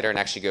slides later, and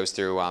actually goes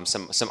through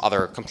some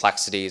other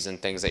complexities and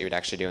things that you would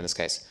actually do in this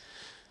case.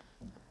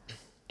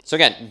 So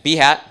again,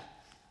 Behat,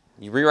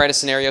 you rewrite a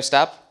scenario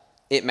step.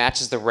 It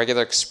matches the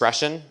regular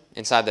expression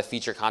inside the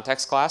feature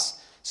context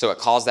class, so it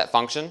calls that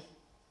function.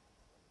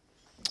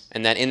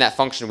 And then in that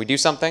function, we do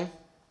something.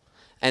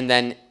 And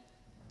then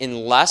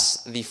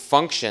unless the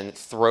function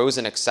throws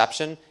an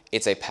exception,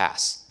 it's a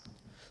pass.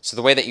 So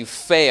the way that you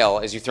fail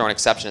is you throw an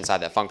exception inside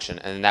that function,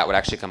 and that would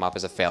actually come up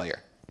as a failure.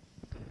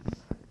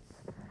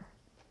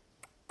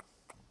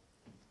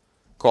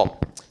 Cool.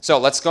 So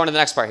let's go into the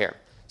next part here.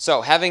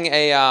 So having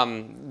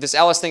a, this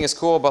ls thing is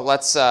cool, but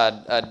let's,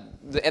 the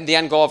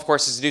end goal, of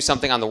course, is to do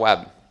something on the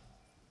web.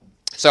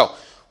 So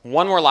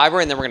one more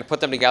library, and then we're going to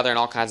put them together, and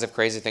all kinds of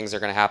crazy things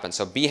are going to happen.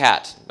 So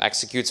Behat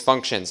executes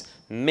functions.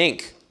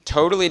 Mink,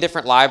 totally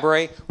different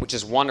library, which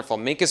is wonderful.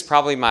 Mink is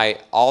probably my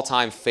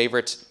all-time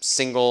favorite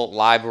single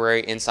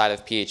library inside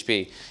of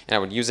PHP, and I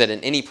would use it in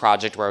any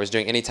project where I was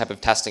doing any type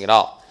of testing at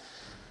all.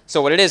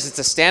 So what it is, it's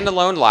a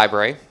standalone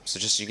library. So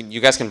just you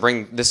guys can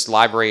bring this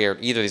library or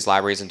either of these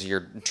libraries into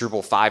your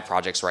Drupal 5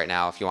 projects right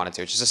now if you wanted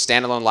to. It's just a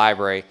standalone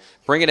library.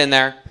 Bring it in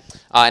there.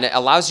 And it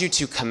allows you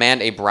to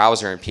command a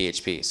browser in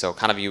PHP. So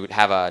kind of you would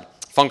have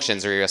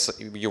functions where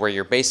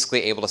you're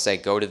basically able to say,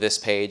 go to this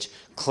page,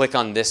 click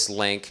on this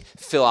link,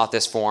 fill out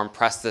this form,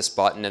 press this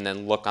button, and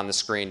then look on the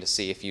screen to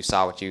see if you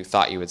saw what you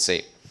thought you would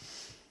see.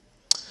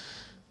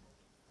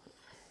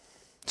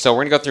 So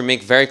we're going to go through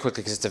Mink very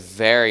quickly because it's a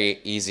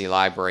very easy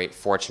library,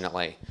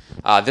 fortunately.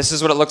 This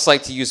is what it looks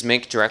like to use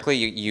Mink directly.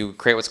 You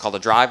create what's called a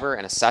driver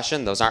and a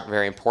session. Those aren't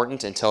very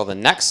important until the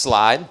next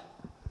slide.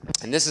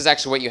 And this is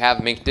actually what you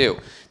have Mink do.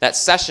 That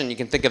session, you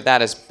can think of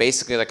that as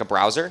basically like a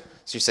browser.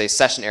 So you say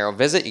session arrow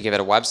visit, you give it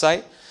a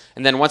website.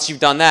 And then once you've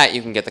done that,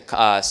 you can get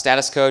the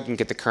status code, you can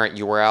get the current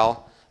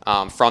URL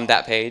from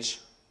that page.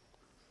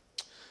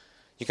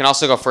 You can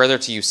also go further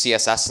to use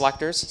CSS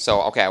selectors.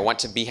 So, okay, I went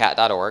to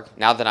behat.org.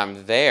 Now that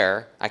I'm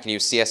there, I can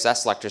use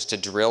CSS selectors to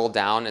drill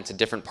down into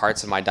different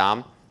parts of my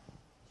DOM.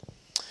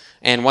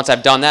 And once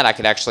I've done that, I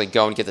could actually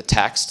go and get the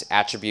text,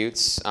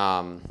 attributes,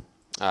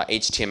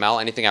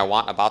 HTML, anything I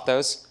want about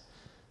those.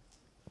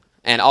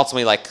 And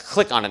ultimately, like,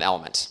 click on an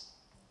element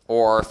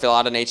or fill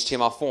out an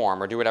HTML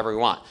form or do whatever we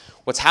want.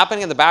 What's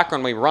happening in the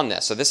background when we run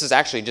this, so this is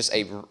actually just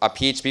a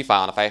PHP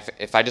file, and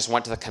if I just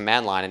went to the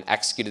command line and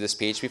executed this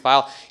PHP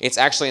file, it's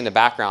actually in the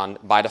background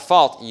by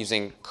default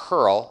using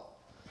curl.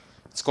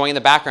 It's going in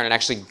the background and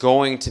actually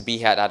going to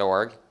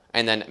behat.org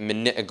and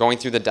then going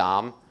through the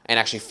DOM and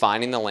actually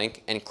finding the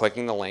link and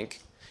clicking the link.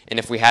 And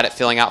if we had it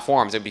filling out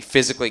forms, it would be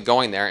physically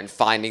going there and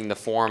finding the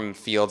form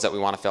fields that we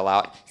want to fill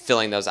out,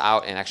 filling those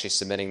out, and actually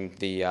submitting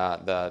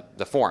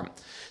the form.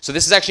 So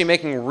this is actually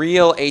making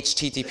real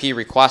HTTP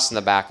requests in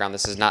the background.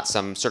 This is not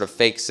some sort of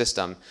fake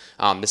system.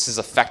 This is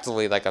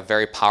effectively like a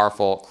very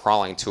powerful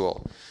crawling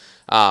tool.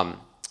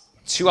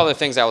 Two other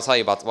things I will tell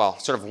you about, well,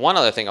 sort of one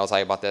other thing I will tell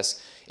you about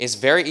this is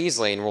very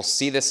easily, and we'll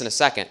see this in a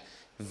second,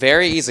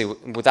 very easily,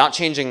 without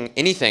changing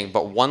anything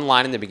but one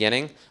line in the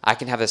beginning, I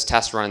can have this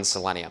test run in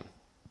Selenium.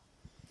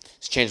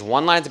 Just change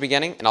one line at the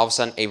beginning, and all of a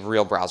sudden a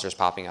real browser is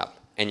popping up.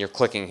 And you're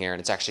clicking here, and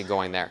it's actually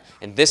going there.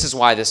 And this is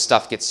why this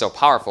stuff gets so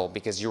powerful,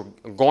 because you're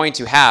going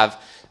to have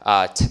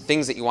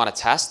things that you want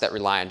to test that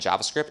rely on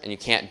JavaScript, and you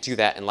can't do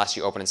that unless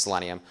you open in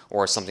Selenium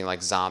or something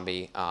like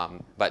Zombie,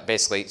 but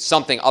basically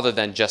something other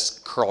than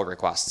just curl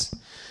requests.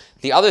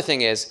 The other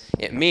thing is,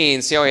 it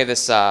means, see how we have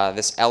this,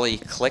 this LE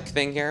click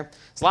thing here?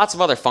 There's lots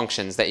of other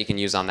functions that you can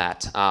use on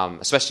that,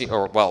 especially,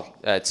 or well,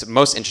 it's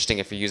most interesting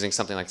if you're using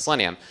something like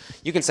Selenium.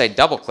 You can say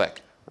double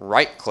click,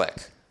 right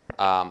click,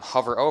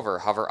 hover over,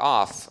 hover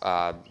off,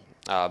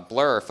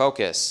 blur,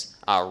 focus,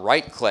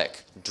 right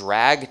click,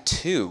 drag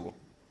to.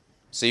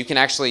 So you can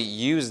actually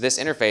use this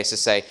interface to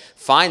say,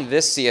 find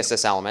this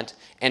CSS element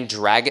and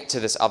drag it to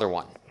this other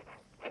one.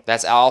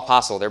 That's all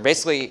possible. There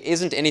basically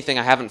isn't anything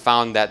I haven't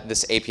found that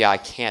this API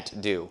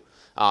can't do.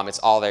 It's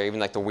all there, even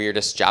like the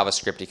weirdest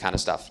JavaScript-y kind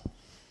of stuff.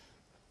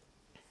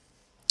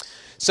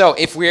 So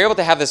if we're able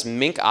to have this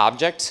Mink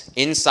object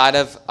inside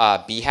of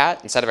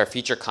Behat, inside of our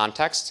feature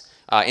context,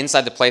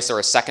 inside the place where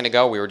a second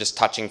ago we were just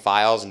touching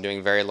files and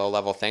doing very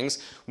low-level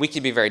things, we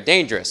could be very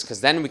dangerous,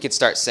 because then we could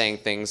start saying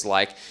things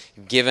like,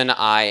 given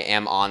I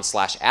am on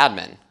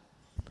 /admin.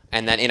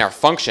 And then in our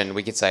function,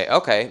 we could say,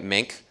 OK,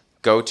 Mink,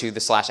 go to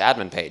the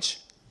 /admin page.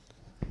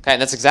 Okay,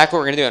 and that's exactly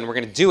what we're going to do, and we're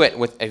going to do it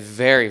with a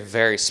very,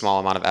 very small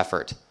amount of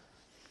effort.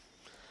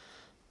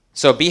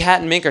 So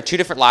Behat and Mink are two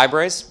different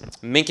libraries.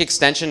 Mink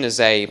extension is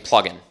a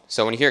plugin.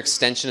 So when you hear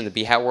extension in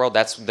the Behat world,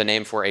 that's the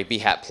name for a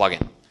Behat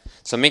plugin.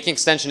 So Mink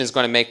extension is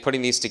going to make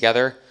putting these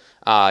together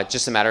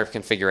just a matter of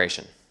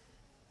configuration.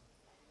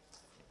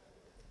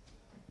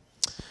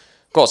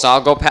 Cool, so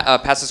I'll go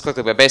past this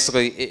quickly, but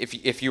basically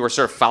if you were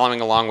sort of following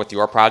along with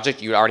your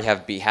project, you would already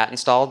have Behat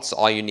installed, so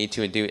all you need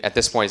to do at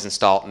this point is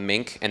install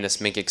Mink and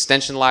this Mink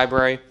extension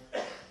library,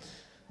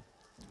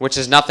 which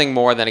is nothing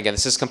more than, again,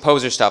 this is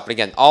composer stuff, but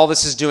again, all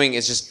this is doing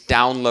is just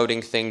downloading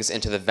things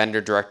into the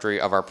vendor directory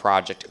of our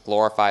project, a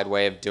glorified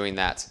way of doing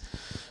that.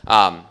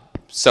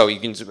 So you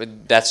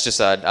can, that's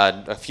just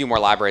a few more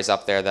libraries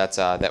up there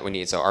that we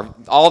need. So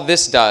all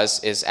this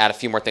does is add a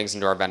few more things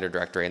into our vendor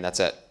directory, and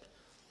that's it.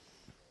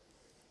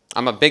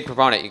 I'm a big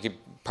proponent, you could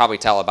probably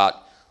tell,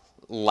 about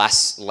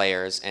less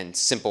layers and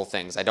simple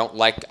things. I don't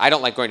like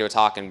going to a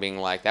talk and being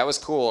like, that was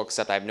cool,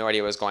 except I have no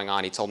idea what was going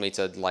on. He told me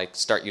to like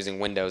start using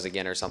Windows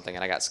again or something,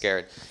 and I got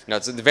scared. You know,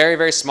 it's very,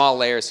 very small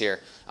layers here.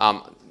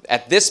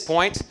 At this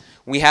point,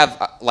 we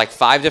have like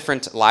 5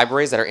 different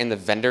libraries that are in the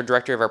vendor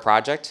directory of our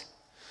project,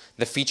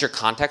 the feature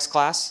context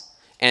class,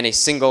 and a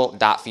single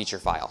 .feature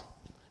file,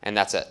 and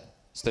that's it.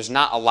 So there's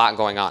not a lot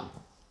going on.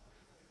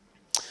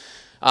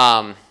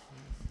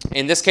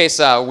 In this case,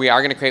 we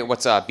are going to create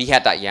what's a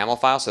behat.yaml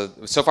file.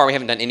 So far we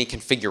haven't done any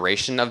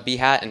configuration of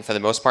Behat, and for the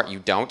most part you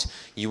don't.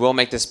 You will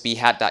make this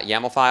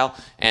behat.yaml file,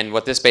 and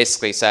what this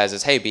basically says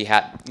is, hey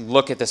Behat,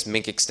 look at this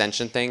Mink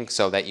extension thing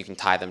so that you can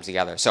tie them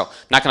together. So I'm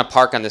not going to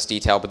park on this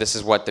detail, but this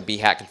is what the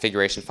Behat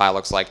configuration file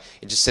looks like.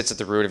 It just sits at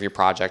the root of your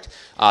project.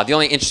 The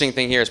only interesting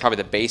thing here is probably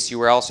the base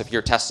URL. So if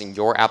you're testing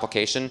your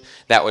application,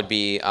 that would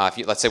be,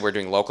 let's say we're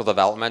doing local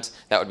development,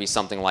 that would be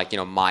something like, you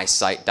know,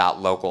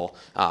 mysite.local,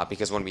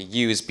 because when we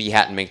use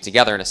Behat and Mink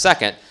together in a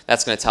second,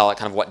 that's going to tell it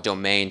kind of what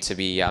domain to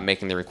be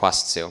making the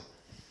requests to.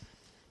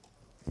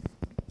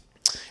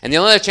 And the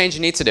only other change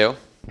you need to do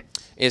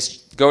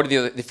is go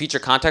to the feature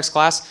context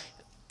class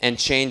and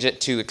change it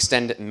to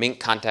extend Mink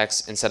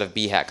context instead of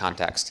Behat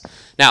context.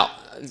 Now,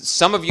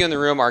 some of you in the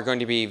room are going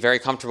to be very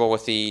comfortable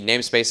with the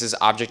namespaces,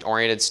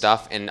 object-oriented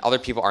stuff, and other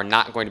people are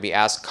not going to be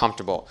as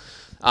comfortable.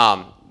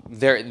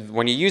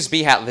 When you use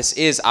Behat, this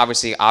is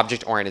obviously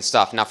object-oriented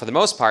stuff. Now, for the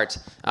most part,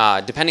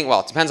 it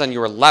depends on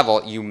your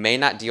level. You may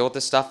not deal with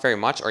this stuff very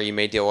much, or you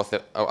may deal with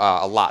it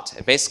a lot.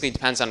 It basically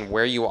depends on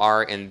where you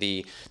are in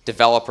the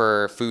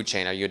developer food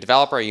chain. Are you a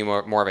developer, or are you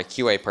more of a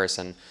QA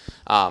person?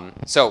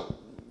 So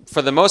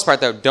for the most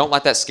part, though, don't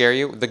let that scare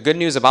you. The good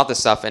news about this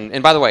stuff,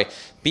 and by the way,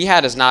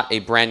 Behat is not a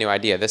brand new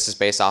idea. This is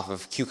based off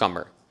of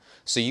Cucumber.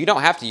 So you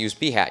don't have to use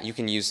Behat. You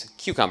can use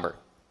Cucumber.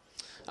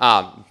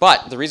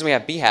 But the reason we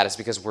have Behat is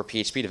because we're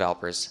PHP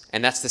developers,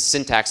 and that's the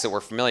syntax that we're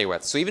familiar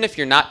with. So even if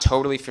you're not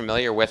totally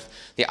familiar with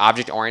the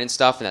object-oriented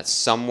stuff and that's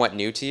somewhat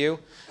new to you,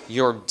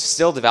 you're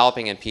still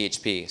developing in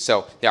PHP.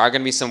 So there are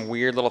going to be some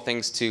weird little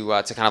things to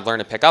kind of learn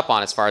to pick up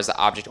on as far as the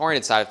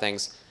object-oriented side of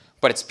things,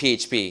 but it's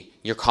PHP.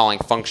 You're calling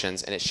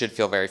functions, and it should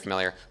feel very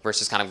familiar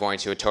versus kind of going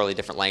to a totally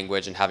different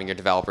language and having your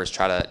developers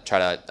try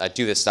to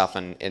do this stuff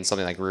in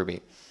something like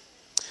Ruby.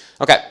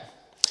 Okay.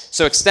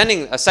 So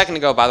extending, a second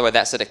ago, by the way,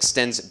 that said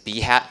extends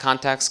Behat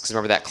context, because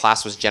remember that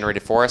class was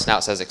generated for us. Now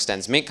it says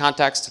extends Mink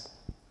context.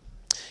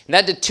 And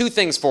that did two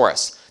things for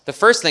us. The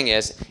first thing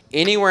is,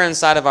 anywhere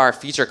inside of our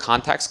feature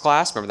context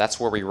class, remember that's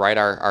where we write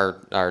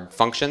our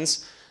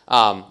functions,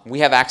 we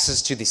have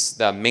access to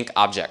the Mink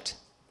object.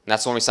 And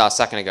that's the one we saw a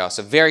second ago.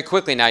 So very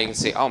quickly now you can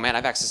see, oh man, I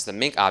have access to the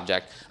Mink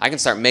object. I can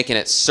start making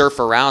it surf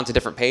around to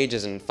different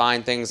pages and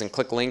find things and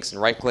click links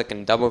and right click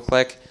and double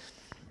click.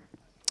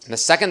 And the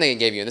second thing it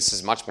gave you, and this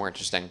is much more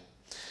interesting,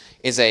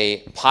 is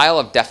a pile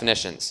of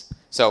definitions.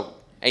 So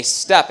a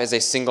step is a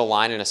single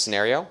line in a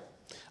scenario.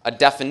 A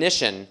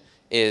definition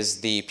is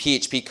the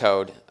PHP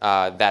code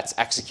that's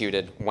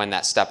executed when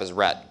that step is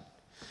read.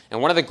 And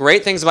one of the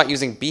great things about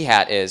using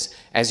Behat is,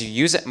 as you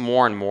use it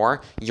more and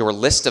more, your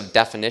list of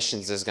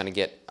definitions is going to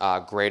get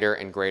greater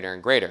and greater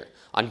and greater.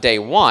 On day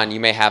one, you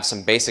may have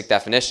some basic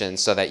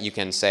definitions so that you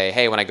can say,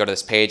 hey, when I go to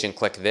this page and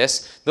click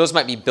this, those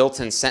might be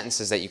built-in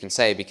sentences that you can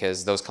say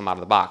because those come out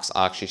of the box.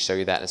 I'll actually show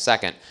you that in a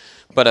second.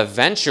 But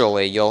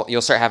eventually,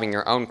 you'll start having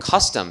your own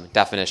custom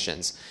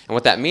definitions. And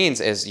what that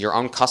means is your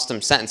own custom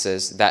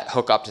sentences that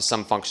hook up to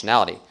some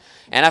functionality.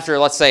 And after,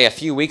 let's say, a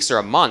few weeks or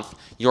a month,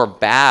 your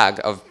bag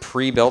of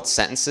pre-built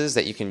sentences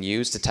that you can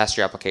use to test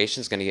your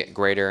application is going to get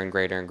greater and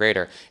greater and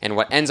greater. And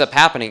what ends up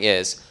happening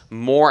is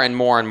more and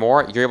more and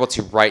more, you're able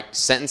to write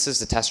sentences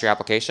to test your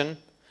application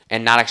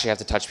and not actually have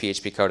to touch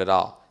PHP code at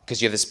all.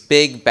 Because you have this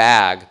big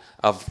bag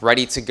of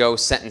ready-to-go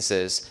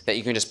sentences that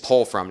you can just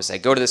pull from to say,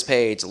 go to this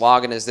page,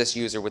 log in as this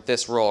user with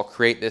this role,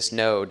 create this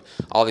node,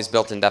 all these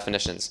built-in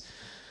definitions.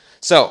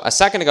 So a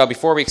second ago,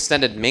 before we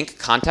extended Mink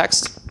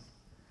context,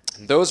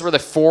 those were the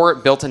 4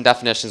 built-in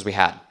definitions we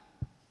had.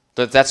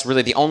 That's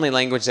really the only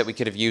language that we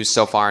could have used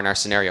so far in our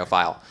scenario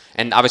file.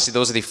 And obviously,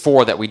 those are the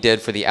 4 that we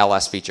did for the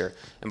ls feature.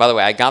 And by the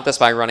way, I got this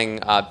by running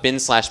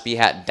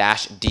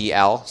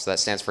bin/behat-dl, so that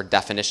stands for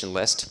definition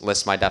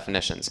list my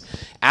definitions.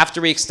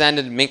 After we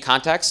extended Mink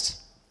context,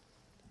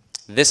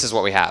 this is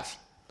what we have.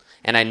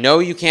 And I know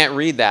you can't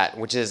read that,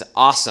 which is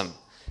awesome.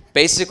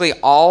 Basically,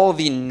 all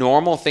the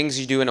normal things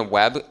you do in a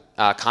web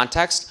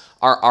context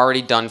are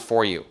already done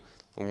for you.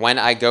 When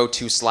I go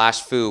to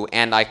 /foo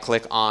and I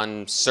click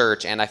on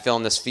search and I fill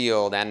in this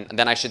field and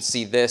then I should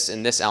see this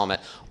in this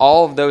element,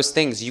 all of those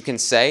things you can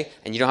say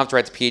and you don't have to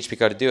write the PHP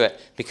code to do it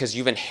because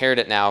you've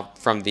inherited it now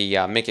from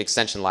the Mink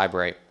extension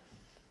library.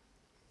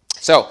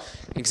 So,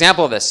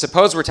 example of this.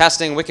 Suppose we're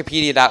testing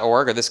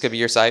wikipedia.org, or this could be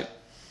your site.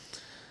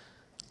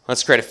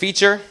 Let's create a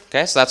feature.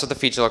 Okay, so that's what the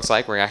feature looks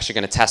like. We're actually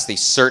going to test the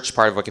search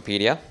part of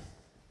Wikipedia.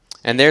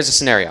 And there's a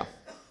scenario.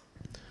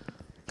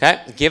 Okay,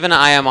 given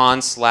I am on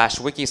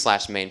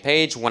 /wiki/main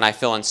page, when I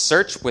fill in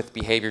search with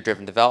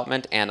behavior-driven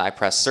development and I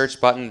press search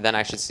button, then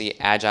I should see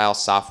agile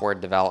software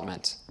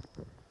development.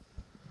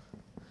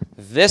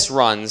 This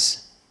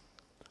runs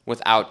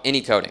without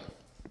any coding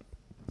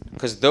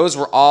because those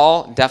were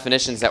all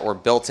definitions that were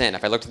built in.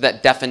 If I looked at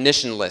that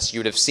definition list, you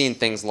would have seen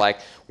things like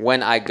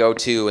when I go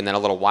to and then a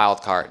little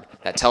wildcard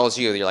that tells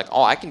you, you're like,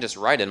 oh, I can just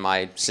write in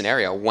my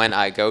scenario when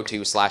I go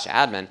to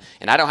 /admin,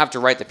 and I don't have to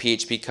write the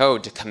PHP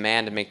code to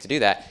command and make to do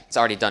that. It's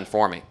already done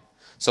for me.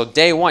 So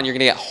day one, you're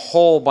going to get a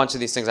whole bunch of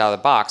these things out of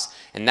the box,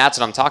 and that's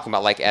what I'm talking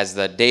about. Like as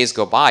the days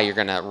go by, you're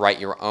going to write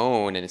your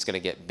own, and it's going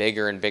to get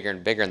bigger and bigger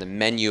and bigger, and the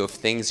menu of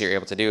things you're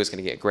able to do is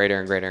going to get greater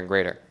and greater and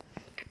greater.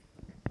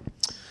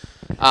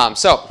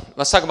 So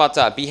let's talk about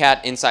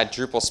Behat inside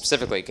Drupal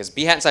specifically, because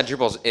Behat inside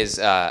Drupal is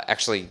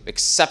actually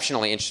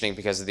exceptionally interesting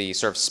because of the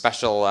sort of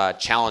special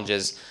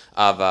challenges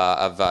of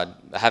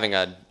having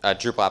a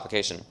Drupal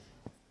application.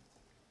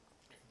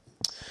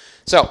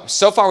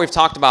 So far we've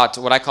talked about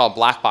what I call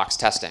black box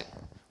testing,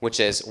 which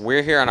is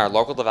we're here on our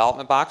local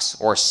development box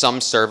or some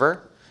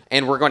server,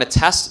 and we're going to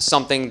test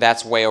something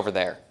that's way over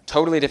there.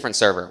 Totally different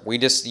server. We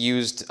just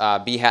used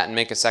Behat and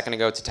Mink a second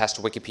ago to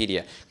test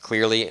Wikipedia.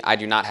 Clearly, I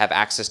do not have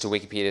access to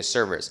Wikipedia's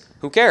servers.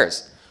 Who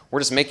cares? We're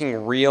just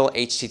making real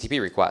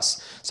HTTP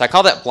requests. So I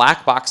call that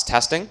black box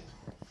testing.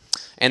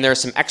 And there are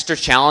some extra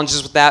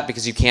challenges with that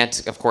because you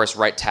can't, of course,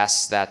 write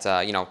tests that,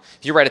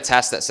 if you write a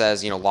test that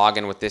says, log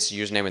in with this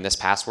username and this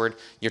password,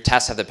 your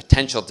tests have the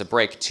potential to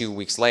break 2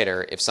 weeks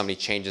later if somebody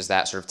changes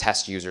that sort of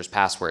test user's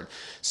password.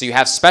 So you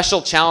have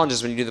special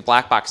challenges when you do the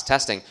black box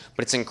testing,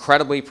 but it's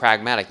incredibly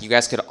pragmatic. You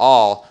guys could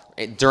all,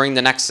 during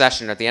the next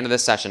session, or at the end of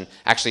this session,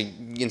 actually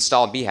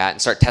install Behat and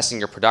start testing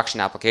your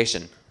production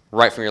application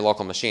right from your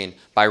local machine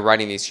by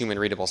writing these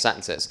human-readable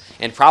sentences.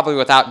 And probably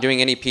without doing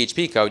any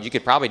PHP code, you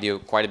could probably do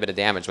quite a bit of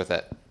damage with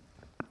it.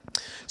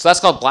 So that's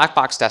called black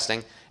box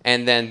testing.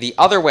 And then the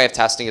other way of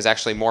testing is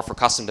actually more for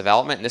custom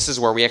development. And this is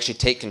where we actually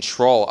take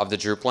control of the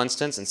Drupal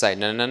instance and say,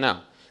 no, no, no, no.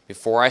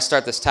 Before I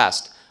start this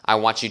test, I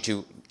want you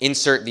to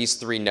insert these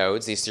 3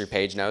 nodes, these 3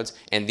 page nodes,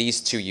 and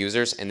these 2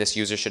 users, and this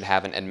user should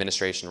have an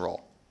administration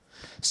role.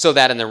 So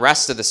that in the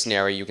rest of the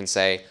scenario, you can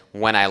say,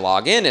 when I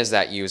log in as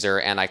that user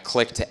and I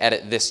click to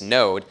edit this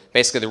node,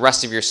 basically the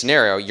rest of your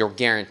scenario, you're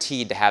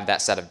guaranteed to have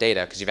that set of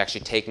data because you've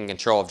actually taken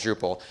control of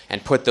Drupal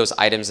and put those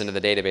items into the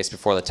database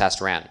before the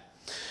test ran.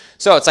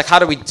 So it's like, how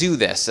do we do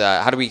this?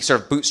 How do we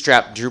sort of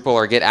bootstrap Drupal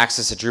or get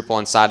access to Drupal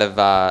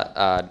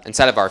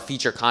inside of our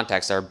feature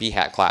context, our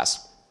Behat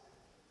class?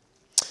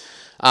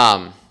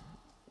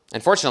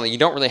 Unfortunately, you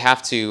don't really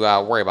have to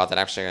worry about that.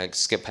 Actually, I'm going to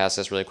skip past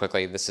this really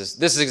quickly. This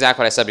is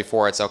exactly what I said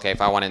before. It's okay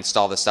if I want to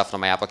install this stuff on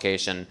my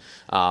application.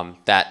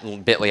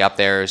 That bit.ly up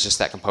there is just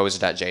that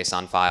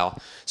composer.json file.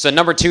 So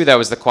number 2, though,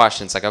 is the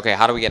question. It's like, okay,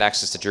 how do we get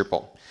access to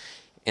Drupal?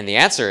 And the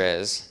answer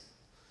is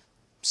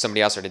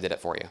somebody else already did it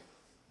for you.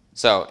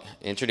 So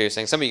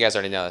introducing, some of you guys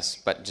already know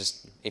this, but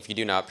just if you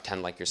do know it,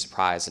 pretend like you're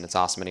surprised, and it's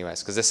awesome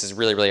anyways, because this is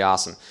really, really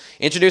awesome.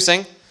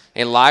 Introducing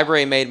a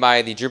library made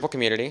by the Drupal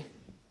community,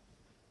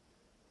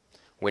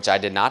 which I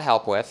did not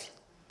help with.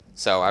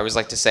 So I always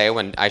like to say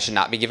when I should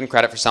not be given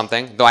credit for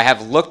something, though I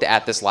have looked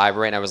at this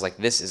library and I was like,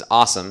 this is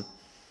awesome,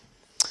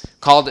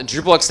 called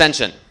Drupal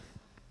extension.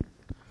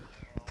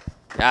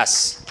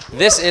 Yes,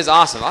 this is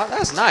awesome. Oh,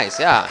 that's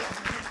nice, yeah.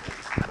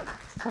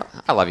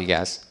 I love you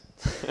guys.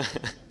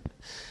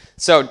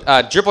 So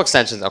Drupal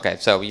extensions, okay,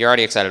 so you're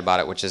already excited about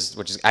it, which is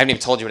I haven't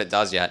even told you what it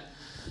does yet.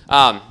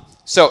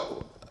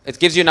 So it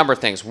gives you a number of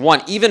things.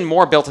 One, even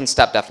more built-in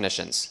step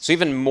definitions. So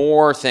even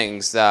more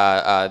things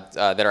that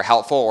are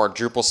helpful or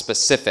Drupal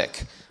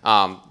specific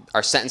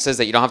are sentences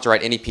that you don't have to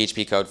write any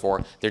PHP code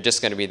for. They're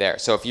just going to be there.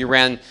 So if you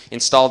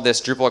installed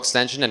this Drupal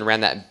extension and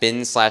ran that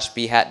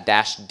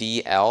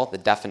bin/behat-dl, the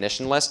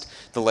definition list,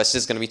 the list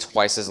is going to be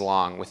twice as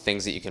long with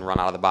things that you can run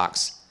out of the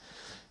box.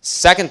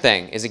 Second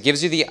thing is it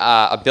gives you the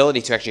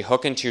ability to actually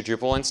hook into your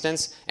Drupal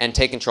instance and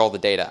take control of the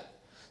data.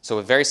 So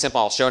it's very simple.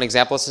 I'll show an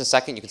example of this in a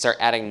second. You can start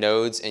adding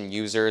nodes and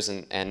users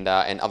and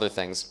other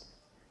things.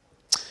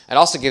 It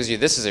also gives you,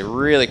 this is a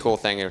really cool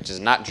thing, which is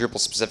not Drupal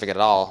specific at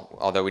all,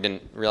 although we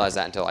didn't realize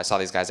that until I saw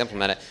these guys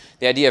implement it,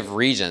 the idea of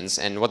regions.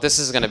 And what this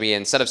is going to be,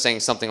 instead of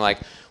saying something like,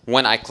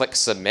 when I click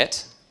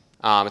submit,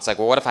 it's like,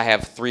 well, what if I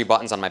have 3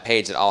 buttons on my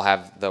page that all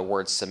have the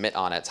word submit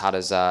on it? How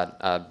does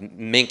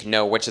Mink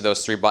know which of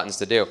those 3 buttons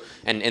to do?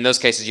 And in those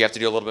cases, you have to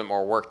do a little bit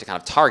more work to kind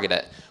of target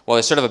it. Well,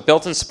 there's sort of a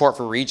built-in support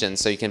for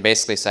regions, so you can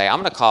basically say, I'm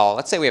going to call,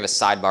 let's say we have a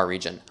sidebar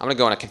region. I'm going to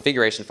go in a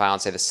configuration file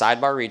and say the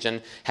sidebar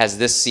region has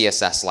this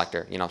CSS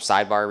selector. You know,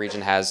 sidebar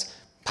region has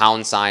 #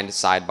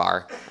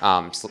 sidebar.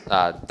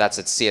 That's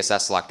its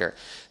CSS selector.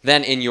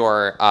 Then in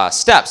your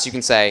steps, you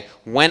can say,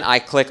 when I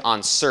click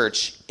on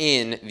search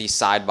in the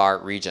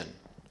sidebar region.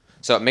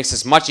 So it makes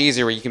this much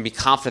easier where you can be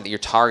confident that you're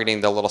targeting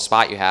the little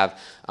spot you have.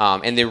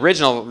 And the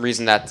original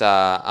reason that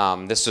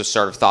this was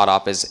sort of thought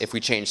up is if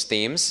we change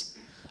themes,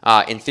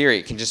 in theory,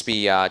 it can just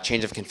be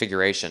change of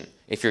configuration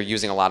if you're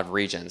using a lot of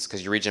regions,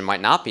 because your region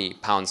might not be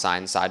 #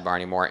 sidebar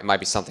anymore. It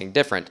might be something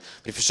different.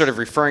 But if you're sort of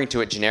referring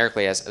to it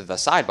generically as the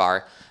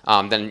sidebar,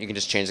 then you can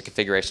just change the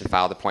configuration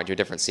file to point to a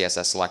different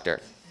CSS selector.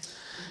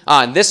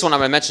 And this one I'm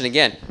going to mention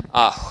again,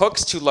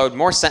 hooks to load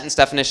more sentence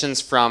definitions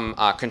from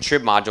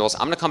contrib modules.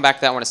 I'm going to come back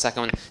to that one in a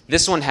second.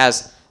 This one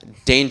has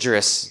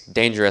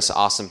dangerous,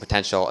 awesome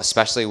potential,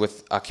 especially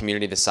with a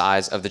community the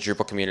size of the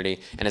Drupal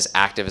community and as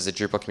active as the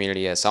Drupal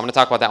community is. So I'm going to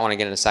talk about that one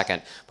again in a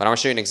second, but I want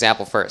to show you an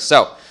example first.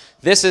 So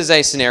this is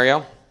a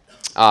scenario.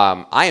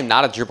 I am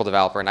not a Drupal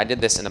developer, and I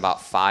did this in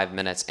about 5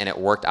 minutes, and it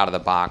worked out of the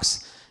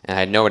box. And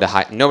I had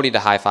nobody to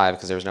high five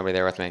because there was nobody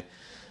there with me,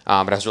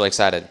 but I was really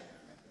excited.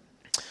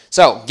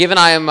 So given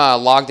I am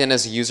logged in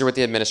as a user with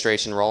the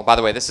administration role, by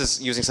the way, this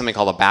is using something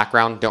called a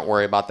background. Don't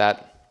worry about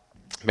that.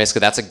 Basically,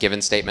 that's a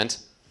given statement.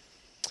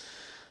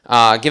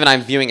 Given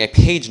I'm viewing a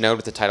page node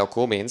with the title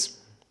Cool Beans,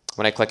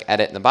 when I click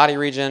Edit in the body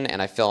region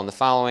and I fill in the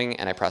following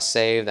and I press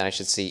Save, then I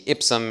should see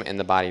ipsum in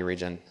the body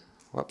region.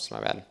 Whoops, my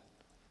bad.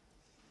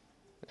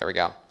 There we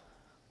go.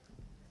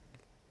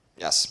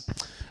 Yes.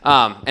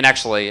 And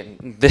actually,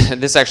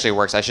 this actually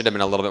works. I should have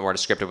been a little bit more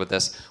descriptive with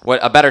this.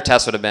 What a better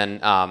test would have been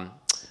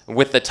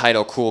with the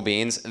title Cool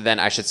Beans, then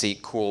I should see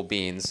Cool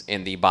Beans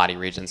in the body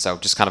region. So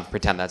just kind of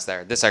pretend that's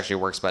there. This actually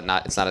works, but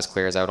it's not as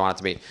clear as I would want it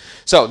to be.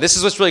 So this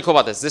is what's really cool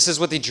about this. This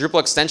is with the Drupal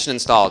extension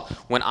installed.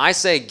 When I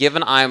say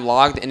given I am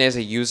logged in as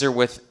a user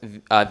with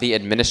the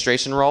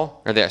administration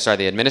role, or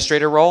the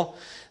administrator role,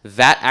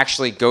 that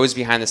actually goes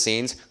behind the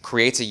scenes,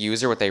 creates a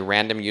user with a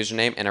random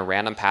username and a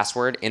random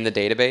password in the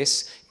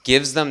database,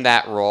 gives them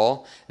that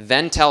role,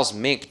 then tells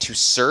Mink to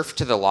surf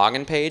to the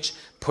login page,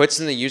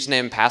 puts in the username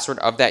and password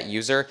of that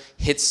user,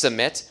 hits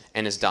submit,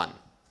 and is done.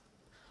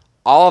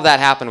 All of that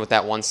happened with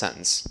that one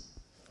sentence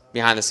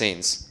behind the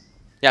scenes.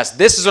 Yes,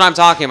 this is what I'm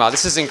talking about.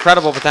 This is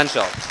incredible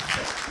potential.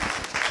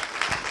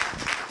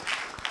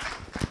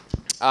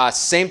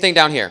 Same thing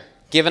down here.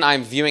 Given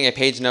I'm viewing a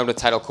page node with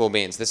title Cool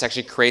Beans, this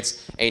actually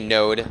creates a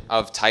node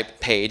of type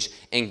page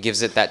and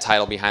gives it that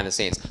title behind the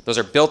scenes. Those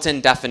are built-in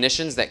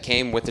definitions that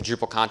came with the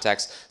Drupal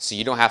context, so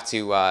you don't have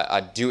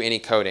to do any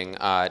coding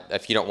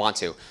if you don't want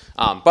to.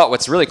 But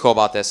what's really cool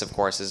about this, of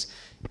course, is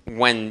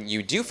when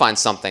you do find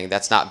something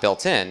that's not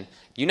built in,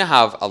 you now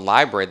have a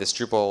library, this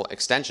Drupal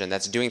extension,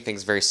 that's doing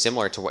things very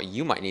similar to what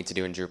you might need to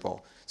do in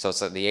Drupal. So it's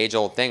like the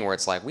age-old thing where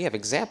it's like, we have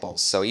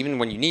examples. So even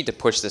when you need to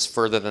push this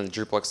further than the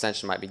Drupal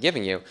extension might be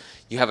giving you,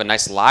 you have a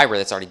nice library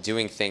that's already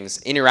doing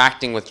things,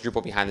 interacting with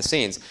Drupal behind the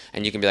scenes,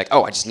 and you can be like,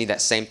 oh, I just need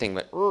that same thing,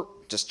 but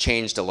just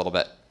changed a little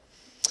bit.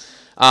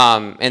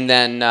 And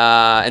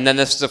then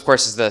this, of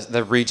course, is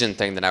the region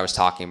thing that I was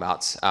talking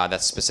about.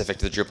 That's specific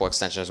to the Drupal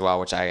extension as well,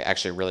 which I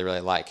actually really,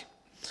 really like.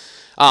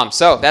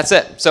 So that's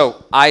it.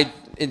 So I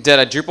did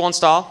a Drupal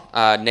install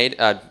out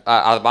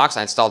of the box.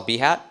 I installed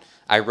Behat.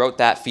 I wrote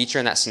that feature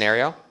in that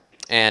scenario,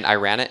 and I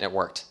ran it, and it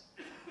worked.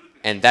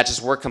 And that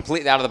just worked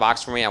completely out of the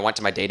box for me. I went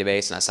to my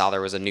database, and I saw there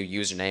was a new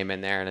username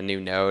in there and a new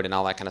node and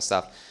all that kind of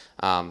stuff.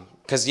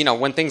 Because, you know,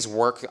 when things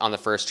work on the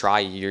first try,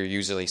 you're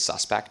usually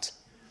suspect.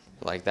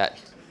 Like that.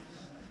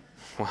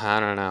 Well, I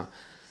don't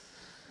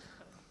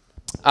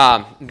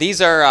know. These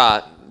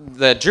are,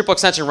 the Drupal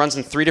extension runs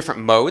in 3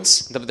 different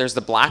modes. There's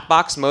the black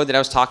box mode that I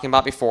was talking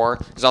about before.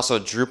 There's also a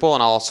Drupal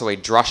and also a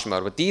Drush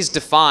mode. What these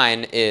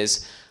define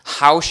is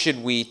how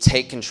should we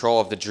take control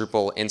of the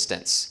Drupal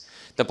instance.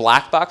 The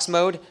black box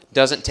mode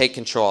doesn't take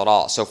control at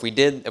all. So if we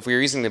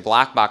were using the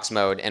black box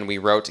mode and we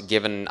wrote,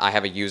 given I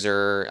have a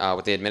user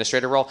with the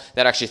administrator role,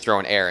 that'd actually throw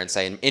an error and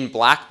say, in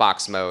black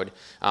box mode,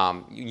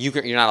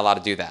 you're not allowed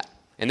to do that.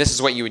 And this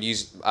is what you would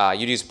use.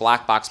 You'd use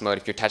black box mode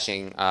if you're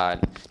testing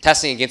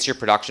against your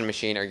production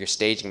machine or your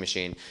staging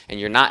machine, and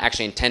you're not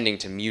actually intending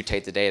to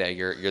mutate the data.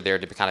 You're there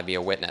to kind of be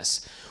a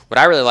witness. What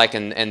I really like,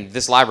 and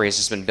this library has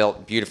just been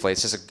built beautifully.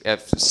 It's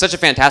just such a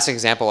fantastic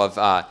example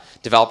of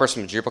developers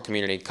from the Drupal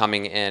community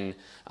coming in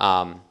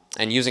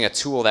and using a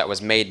tool that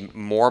was made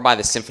more by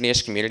the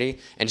Symfony-ish community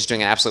and just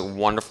doing an absolutely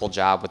wonderful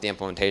job with the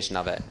implementation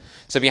of it.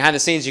 So behind the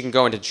scenes, you can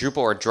go into Drupal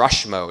or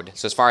Drush mode.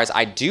 So as far as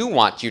I do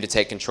want you to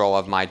take control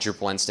of my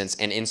Drupal instance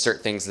and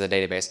insert things in the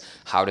database,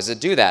 how does it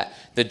do that?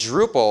 The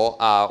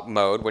Drupal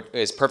mode, which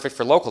is perfect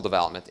for local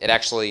development. It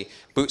actually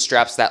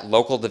bootstraps that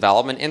local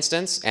development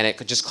instance, and it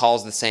just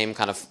calls the same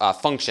kind of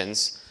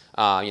functions.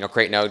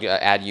 Create node,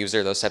 add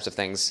user, those types of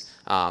things.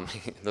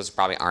 Those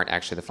probably aren't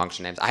actually the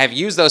function names. I have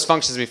used those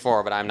functions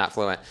before, but I'm not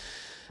fluent.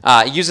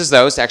 It uses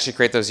those to actually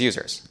create those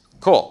users.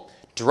 Cool.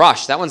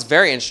 Drush, that one's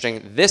very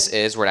interesting. This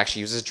is where it actually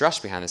uses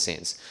Drush behind the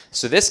scenes.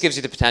 So this gives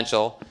you the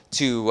potential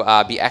to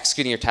be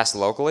executing your test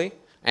locally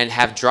and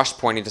have Drush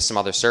pointing to some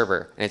other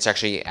server. And it's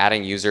actually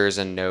adding users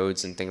and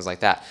nodes and things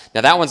like that.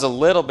 Now that one's a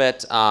little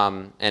bit,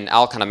 and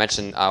I'll kind of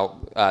mention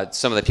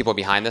some of the people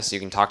behind this so you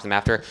can talk to them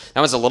after.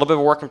 That one's a little bit of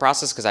a work in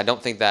process because I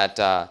don't think that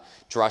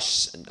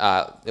Drush,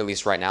 at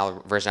least right now,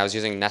 the version I was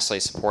using necessarily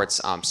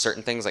supports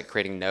certain things like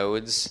creating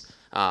nodes,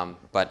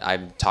 but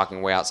I'm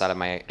talking way outside of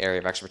my area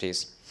of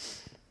expertise.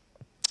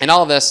 And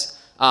all of this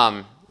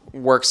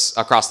works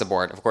across the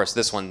board. Of course,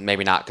 this one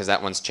maybe not because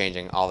that one's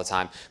changing all the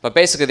time. But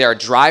basically, there are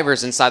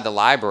drivers inside the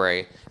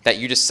library that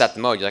you just set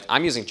the mode. You're like,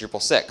 I'm using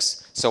Drupal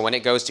 6. So when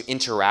it goes to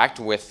interact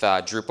with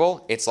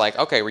Drupal, it's like,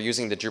 OK, we're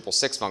using the Drupal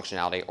 6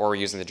 functionality or we're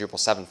using the Drupal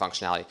 7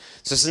 functionality.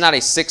 So this is not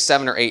a 6,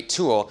 7, or 8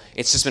 tool.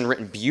 It's just been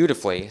written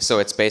beautifully. So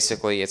it's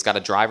basically, it's got a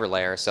driver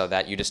layer so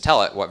that you just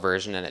tell it what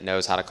version and it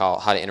knows how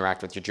to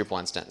interact with your Drupal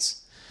instance.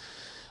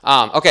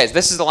 OK,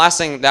 this is the last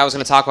thing that I was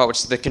going to talk about, which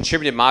is the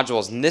contributed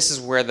modules. And this is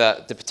where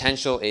the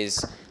potential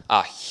is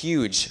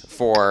huge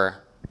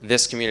for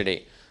this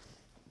community.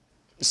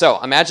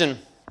 So imagine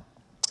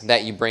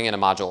that you bring in a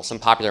module, some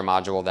popular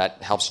module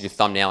that helps you do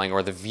thumbnailing,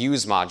 or the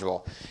views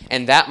module.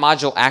 And that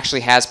module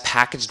actually has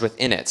packaged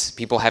within it.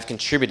 People have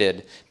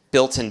contributed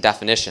built-in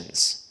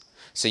definitions.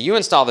 So you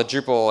install the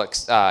Drupal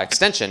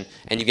extension,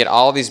 and you get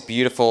all these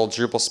beautiful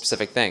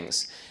Drupal-specific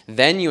things.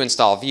 Then you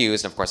install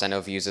views, and of course I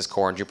know views is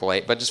core in Drupal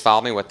 8, but just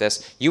follow me with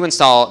this. You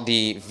install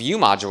the view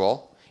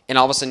module, and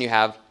all of a sudden you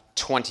have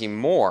 20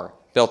 more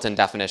built-in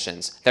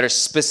definitions that are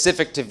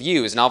specific to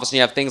views. And all of a sudden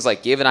you have things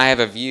like, given I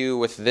have a view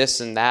with this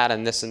and that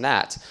and this and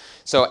that.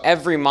 So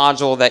every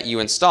module that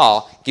you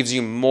install gives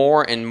you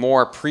more and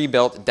more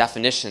pre-built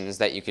definitions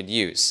that you could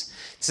use.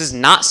 This is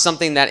not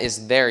something that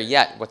is there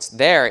yet. What's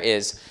there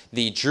is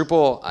the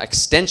Drupal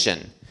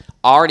extension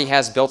already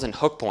has built-in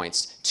hook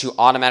points to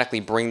automatically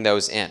bring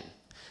those in.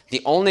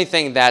 The only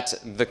thing that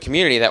the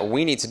community that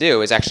we need to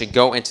do is actually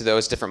go into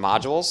those different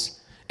modules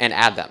and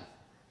add them.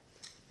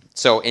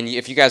 So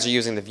if you guys are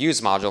using the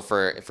views module,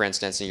 for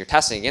instance, and you're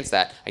testing against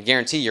that, I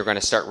guarantee you're going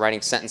to start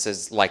writing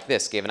sentences like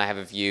this, given I have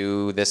a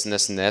view, this and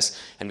this and this,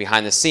 and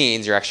behind the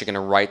scenes, you're actually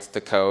going to write the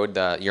code,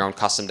 your own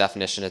custom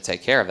definition to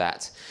take care of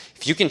that.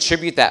 If you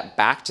contribute that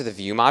back to the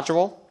view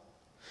module,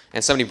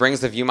 and somebody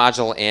brings the view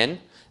module in,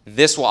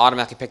 this will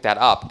automatically pick that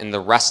up, and the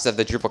rest of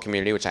the Drupal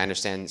community, which I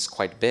understand is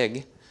quite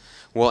big,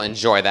 will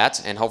enjoy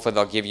that, and hopefully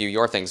they'll give you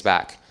your things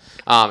back.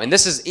 And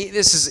this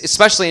is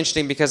especially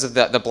interesting because of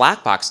the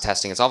black box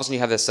testing. It's all of a sudden you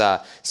have this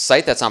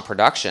site that's on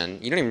production.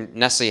 You don't even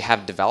necessarily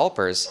have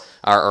developers,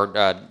 you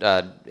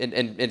have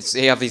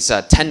these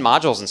 10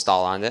 modules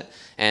installed on it,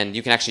 and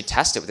you can actually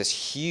test it with this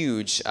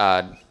huge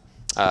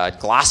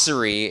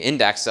glossary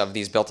index of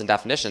these built-in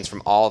definitions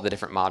from all of the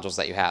different modules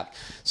that you have.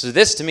 So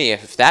this, to me,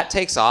 if that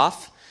takes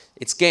off,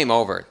 it's game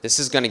over. This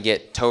is going to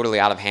get totally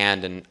out of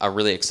hand in a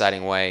really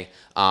exciting way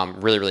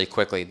really, really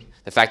quickly.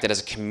 The fact that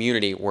as a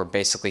community, we're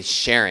basically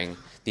sharing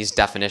these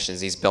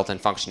definitions, these built-in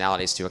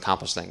functionalities to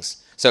accomplish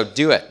things. So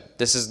do it.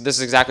 This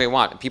is exactly what we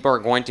want. People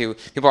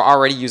are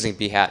already using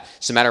Behat.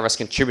 It's a matter of us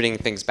contributing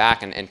things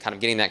back and kind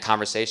of getting that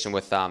conversation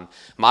with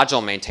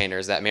module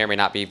maintainers that may or may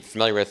not be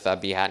familiar with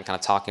Behat and kind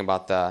of talking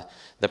about the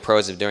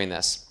pros of doing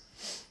this.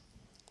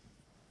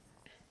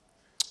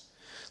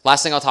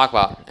 Last thing I'll talk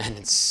about, and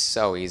it's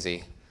so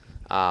easy.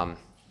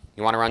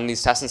 You want to run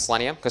these tests in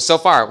Selenium? Because so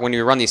far, when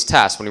you run these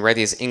tests, when you write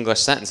these English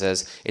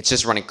sentences, it's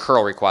just running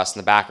curl requests in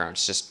the background.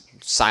 It's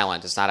just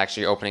silent. It's not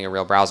actually opening a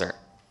real browser.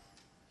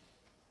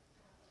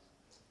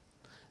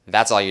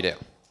 That's all you do.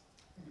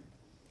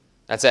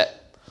 That's it.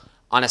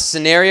 On a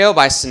scenario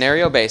by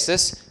scenario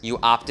basis, you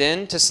opt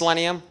in to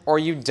Selenium or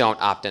you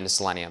don't opt into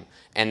Selenium.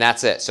 And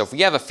that's it. So if we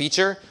have a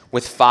feature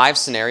with 5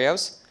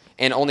 scenarios,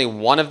 and only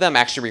one of them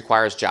actually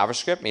requires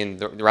JavaScript, I mean,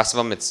 the rest of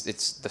them,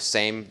 it's the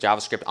same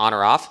JavaScript on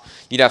or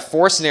off. You'd have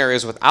 4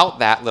 scenarios without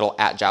that little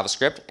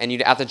 @JavaScript, and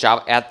you'd add the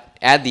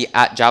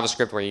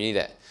 @JavaScript where you need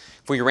it.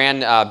 If we ran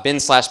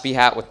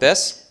bin/Behat with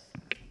this,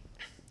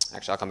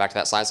 actually, I'll come back to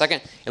that slide in a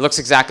second, it looks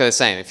exactly the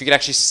same. If you could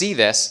actually see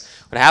this,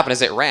 what happened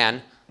is it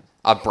ran,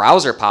 a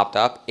browser popped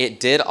up, it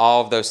did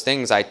all of those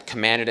things I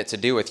commanded it to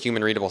do with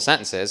human-readable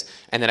sentences,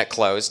 and then it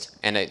closed,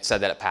 and it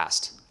said that it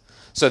passed.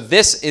 So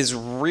this is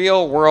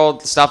real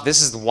world stuff.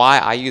 This is why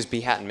I use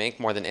Behat+Mink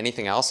more than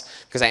anything else,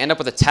 because I end up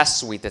with a test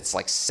suite that's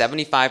like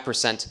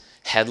 75%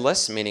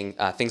 headless, meaning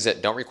things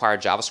that don't require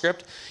JavaScript.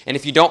 And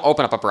if you don't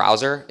open up a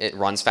browser, it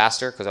runs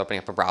faster, because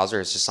opening up a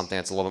browser is just something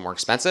that's a little bit more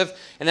expensive.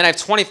 And then I have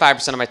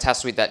 25% of my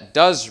test suite that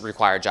does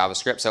require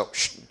JavaScript, so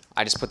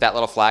I just put that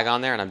little flag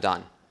on there and I'm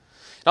done.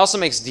 It also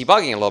makes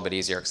debugging a little bit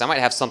easier, because I might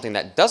have something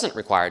that doesn't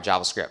require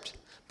JavaScript.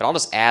 But I'll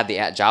just add the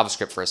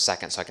 @JavaScript for a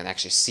second so I can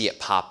actually see it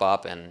pop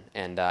up and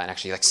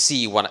actually like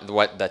see what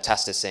the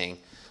test is saying.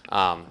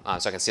 So I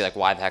can see like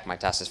why the heck my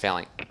test is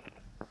failing.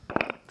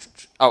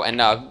 Oh,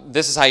 and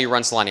this is how you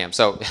run Selenium.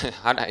 So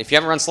if you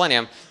haven't run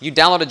Selenium, you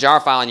download a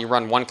jar file and you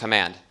run one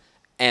command.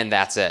 And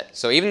that's it.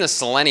 So even the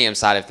Selenium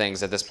side of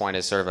things at this point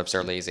is sort of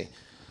absurdly easy.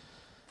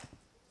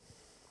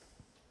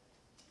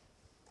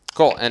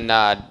 Cool. And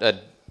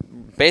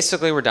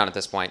basically we're done at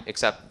this point,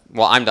 except,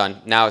 well, I'm done.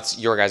 Now it's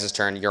your guys'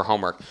 turn, your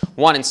homework.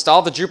 1,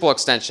 install the Drupal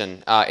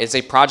extension. It's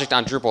a project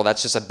on Drupal.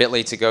 That's just a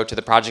bit.ly to go to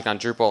the project on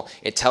Drupal.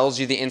 It tells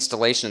you the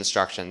installation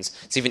instructions.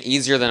 It's even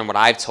easier than what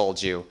I've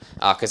told you,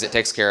 because it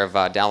takes care of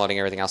downloading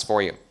everything else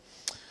for you.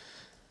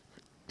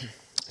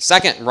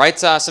 2nd, write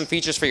some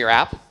features for your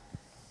app.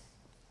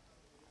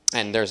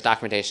 And there's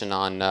documentation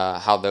on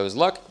how those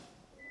look.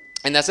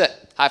 And that's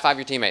it. High five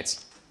your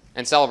teammates.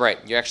 And celebrate.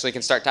 You actually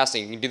can start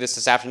testing. You can do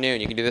this afternoon.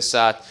 You can do this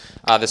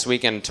this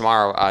weekend,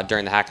 tomorrow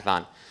during the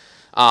hackathon.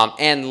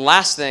 And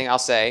last thing I'll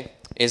say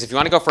is if you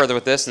want to go further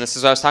with this, and this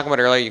is what I was talking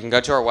about earlier, you can go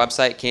to our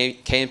website,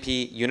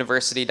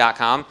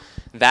 knpuniversity.com.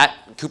 That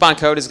coupon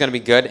code is going to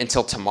be good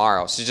until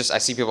tomorrow. So I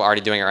see people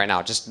already doing it right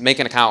now. Just make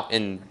an account,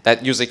 and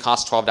that usually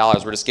costs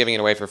 $12. We're just giving it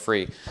away for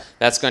free.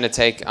 That's going to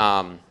take,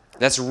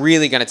 that's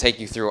really going to take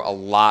you through a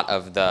lot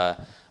of the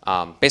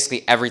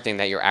basically everything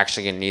that you're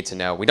actually going to need to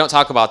know. We don't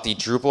talk about the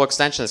Drupal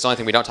extension. That's the only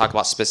thing we don't talk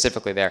about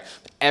specifically there.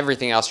 But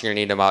everything else you're going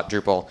to need about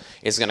Drupal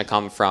is going to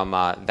come from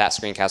that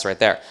screencast right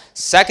there.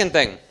 2nd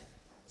thing,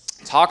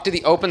 talk to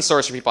the open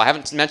sourcery people. I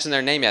haven't mentioned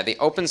their name yet. The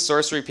open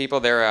sourcery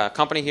people, they're a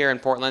company here in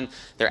Portland.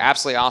 They're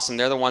absolutely awesome.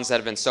 They're the ones that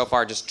have been so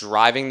far just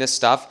driving this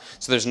stuff.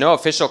 So there's no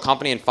official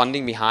company and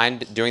funding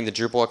behind doing the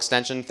Drupal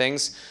extension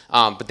things,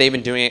 but they've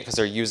been doing it because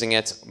they're using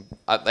it,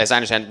 as I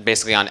understand,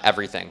 basically on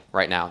everything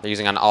right now. They're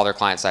using it on all their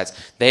client sites.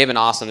 They have been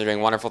awesome. They're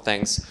doing wonderful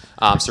things.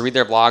 So read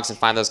their blogs and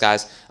find those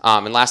guys.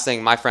 And last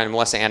thing, my friend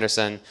Melissa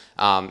Anderson,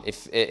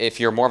 if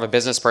you're more of a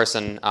business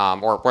person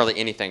or really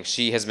anything,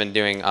 she has been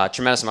doing a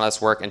tremendous amount of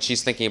this work, and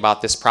she's thinking about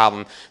this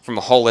problem from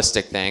a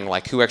holistic thing,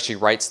 like who actually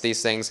writes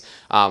these things,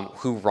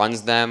 who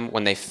runs them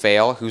when they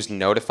fail, who's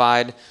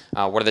notified,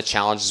 what are the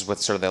challenges with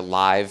sort of the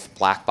live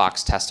black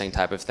box testing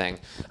type of thing.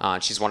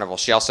 And she's wonderful.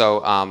 She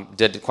also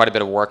did quite a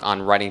bit of work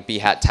on writing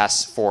Behat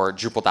tests for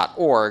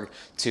Drupal.org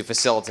to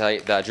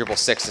facilitate the Drupal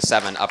 6 to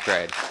 7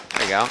 upgrade.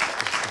 There you go.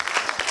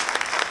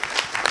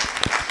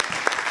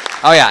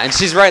 Oh yeah, and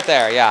she's right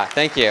there. Yeah,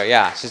 thank you.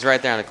 Yeah, she's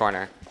right there in the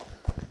corner.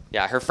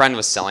 Yeah, her friend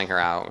was selling her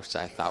out, which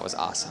I thought was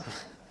awesome.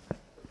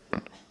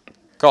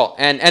 Cool,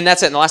 and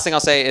that's it. And the last thing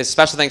I'll say is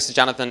special thanks to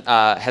Jonathan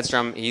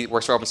Hedstrom. He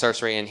works for Open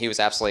Sourcery, and he was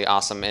absolutely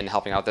awesome in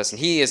helping out with this. And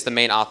he is the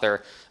main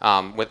author,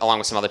 along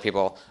with some other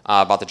people,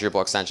 about the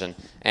Drupal extension.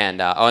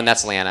 And oh, and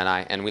that's Leanna and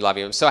I, and we love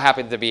you. I'm so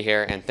happy to be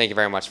here, and thank you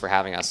very much for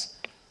having us.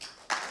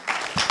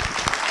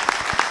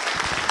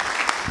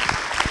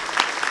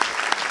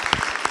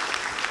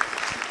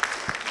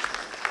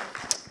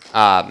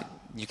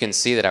 You can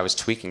see that I was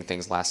tweaking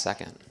things last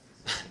second.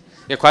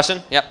 Your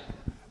question? Yep.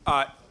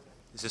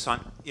 Is this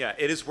on? Yeah,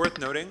 it is worth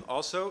noting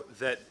also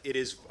that it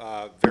is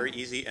very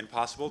easy and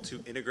possible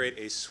to integrate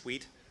a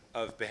suite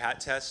of Behat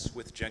tests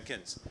with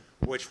Jenkins,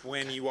 which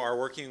when you are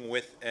working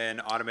with an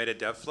automated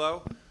dev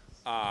flow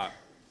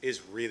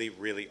is really,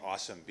 really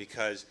awesome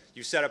because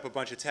you set up a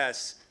bunch of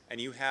tests and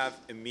you have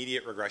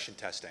immediate regression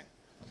testing.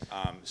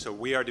 So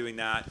we are doing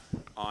that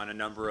on a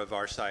number of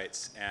our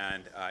sites,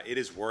 and it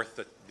is worth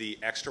the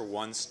extra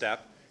one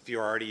step if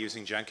you're already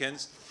using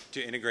Jenkins,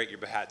 to integrate your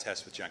Behat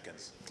test with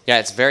Jenkins. Yeah,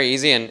 it's very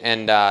easy,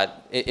 and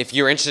if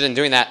you're interested in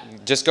doing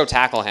that, just go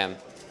tackle him,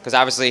 because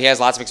obviously he has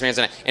lots of experience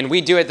in it, and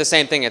we do it the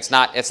same thing. It's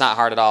not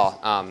hard at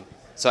all.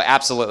 So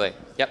absolutely,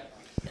 yep.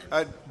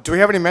 Do we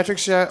have any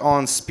metrics yet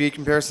on speed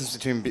comparisons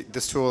between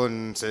this tool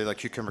and say like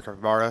Cucumber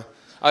Capybara?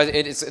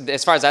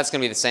 As far as that's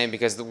going to be the same,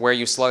 because where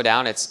you slow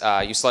down,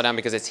 you slow down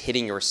because it's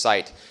hitting your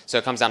site. So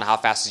it comes down to how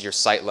fast is your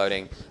site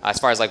loading. As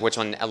far as like which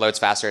one loads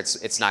faster,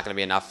 it's not going to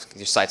be enough.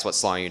 Your site's what's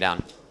slowing you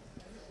down.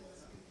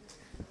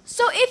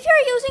 So if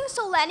you're using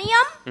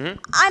Selenium,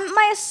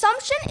 my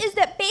assumption is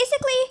that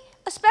basically,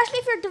 especially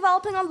if you're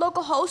developing on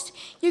localhost,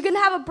 you're going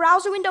to have a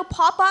browser window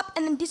pop up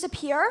and then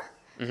disappear.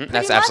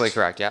 That's absolutely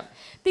correct, yeah.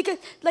 Because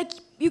like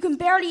you can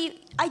barely,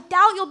 I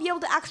doubt you'll be able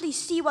to actually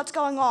see what's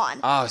going on.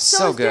 Oh,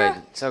 so good.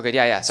 So good,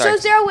 yeah, sorry. So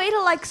is there a way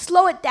to like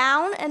slow it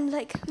down and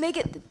like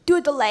do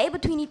a delay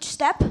between each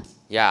step?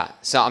 Yeah,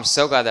 so I'm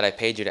so glad that I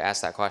paid you to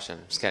ask that question.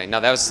 Just kidding. No,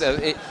 that was,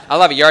 I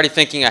love it. You're already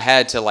thinking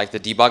ahead to like the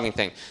debugging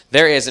thing.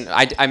 There is,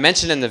 I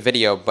mentioned in the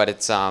video, but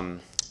it's, I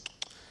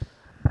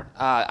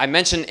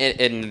mentioned it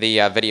in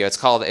the video.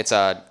 It's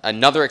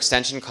another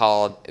extension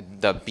called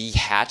the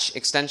Behat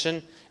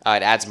extension.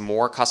 It adds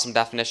more custom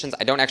definitions.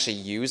 I don't actually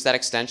use that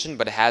extension,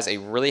 but it has a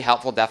really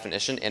helpful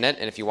definition in it.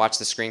 And if you watch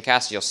the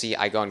screencast, you'll see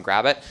I go and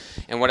grab it.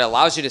 And what it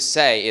allows you to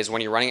say is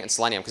when you're running it in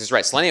Selenium, because it's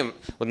right, Selenium,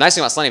 the nice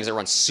thing about Selenium is it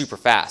runs super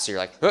fast. So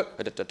you're like,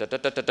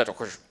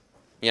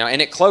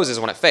 and it closes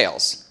when it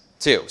fails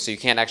too, so you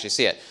can't actually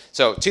see it.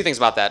 So two things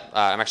about that.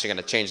 I'm actually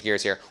going to change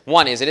gears here.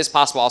 One is it is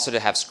possible also to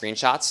have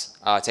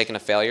screenshots taken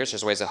of failures.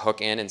 There's ways to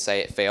hook in and say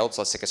it failed,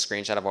 so let's take a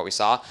screenshot of what we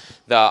saw.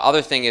 The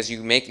other thing is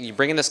you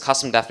bring in this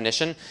custom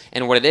definition,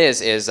 and what it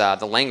is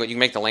the language. You can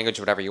make the language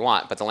whatever you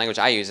want, but the language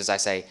I use is I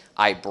say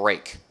I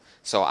break.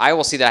 So I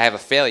will see that I have a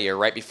failure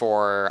right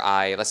before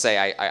let's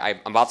say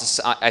I'm about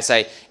to, I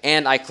say,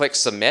 and I click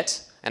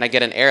submit, and I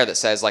get an error that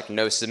says like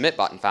no submit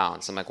button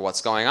found. So I'm like,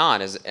 what's going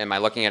on? Am I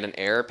looking at an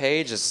error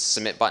page? Is the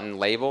submit button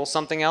label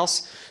something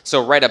else?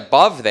 So right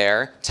above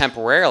there,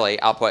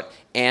 temporarily, I'll put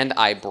and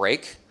I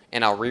break,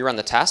 and I'll rerun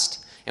the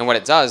test. And what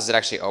it does is it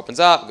actually opens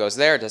up, goes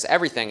there, does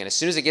everything, and as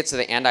soon as it gets to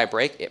the and I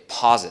break, it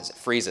pauses, it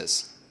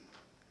freezes.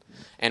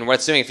 And what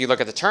it's doing, if you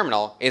look at the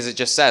terminal, is it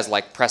just says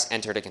like press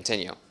enter to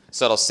continue.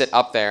 So it'll sit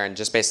up there and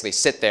just basically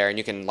sit there, and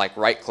you can like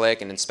right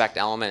click and inspect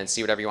element and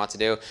see whatever you want to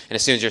do. And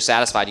as soon as you're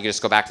satisfied, you can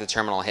just go back to the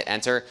terminal and hit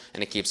enter,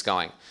 and it keeps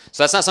going.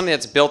 So that's not something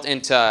that's built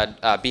into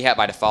Behat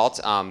by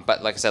default.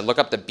 But like I said, look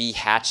up the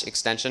Behat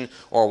extension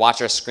or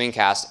watch our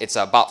screencast. It's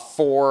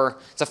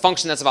a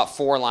function that's about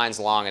 4 lines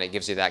long, and it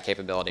gives you that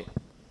capability.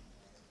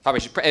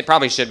 It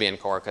probably should be in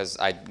core because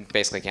I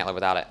basically can't live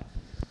without it.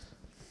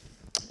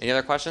 Any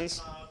other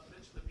questions?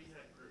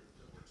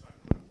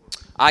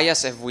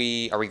 Yes. Are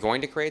we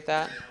going to create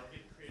that?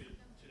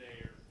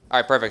 All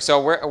right, perfect.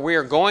 So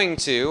we're going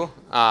to,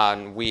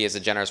 we is a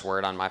generous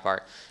word on my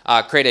part,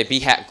 create a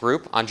Behat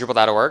group on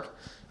Drupal.org.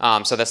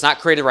 So that's not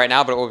created right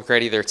now, but it will be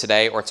created either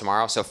today or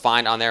tomorrow. So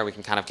find on there, we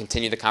can kind of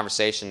continue the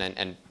conversation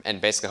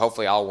and basically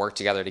hopefully all work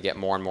together to get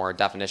more and more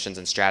definitions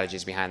and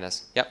strategies behind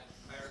this. Yep.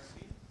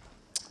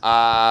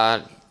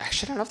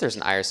 Actually, I don't know if there's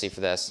an IRC for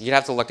this. You'd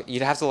have to look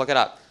it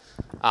up.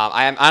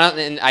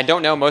 I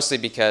don't know, mostly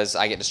because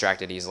I get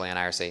distracted easily on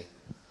IRC.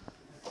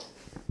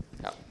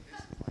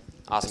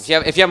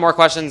 Awesome. If you have more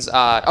questions,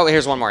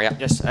 here's one more. Yeah.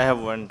 Yes, I have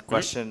one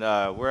question.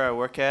 Where I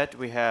work at,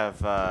 we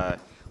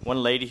have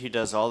one lady who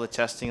does all the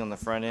testing on the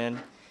front end.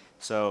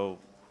 So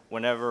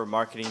whenever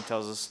marketing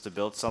tells us to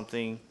build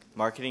something,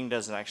 marketing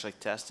doesn't actually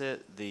test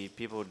it. The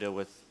people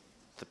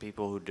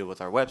who deal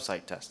with our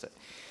website test it.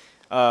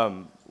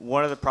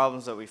 One of the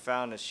problems that we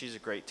found is she's a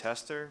great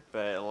tester,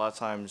 but a lot of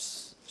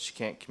times she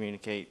can't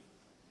communicate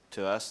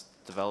to us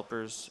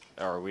developers,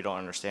 or we don't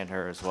understand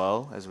her as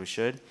well as we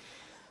should.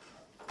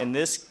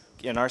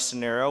 In our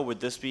scenario, would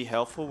this be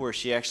helpful where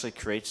she actually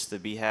creates the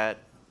Behat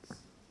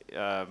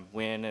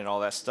win and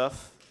all that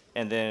stuff,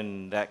 and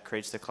then that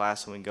creates the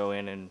class and we go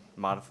in and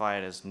modify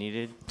it as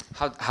needed?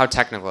 How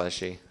technical is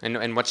she?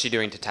 And what's she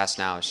doing to test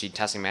now? Is she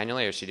testing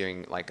manually, or is she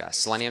doing like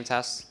Selenium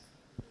tests?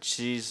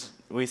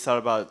 We thought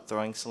about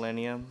throwing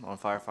Selenium on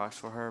Firefox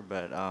for her,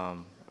 but I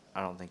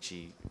don't think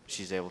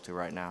she's able to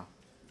right now.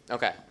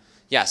 Okay.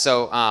 Yeah.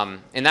 So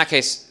in that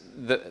case,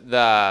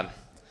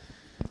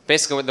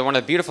 basically, one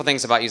of the beautiful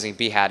things about using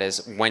Behat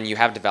is when you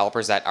have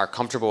developers that are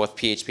comfortable with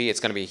PHP, it's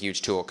going to be a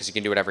huge tool because you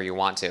can do whatever you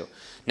want to.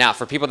 Now,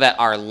 for people that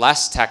are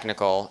less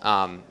technical,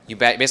 you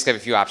basically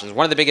have a few options.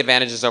 One of the big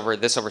advantages over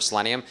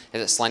Selenium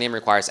is that Selenium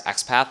requires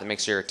XPath. That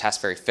makes your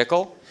test very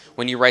fickle.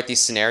 When you write these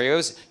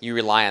scenarios, you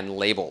rely on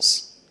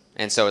labels.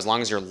 And so as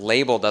long as your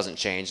label doesn't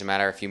change, no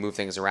matter if you move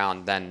things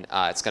around, then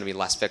it's going to be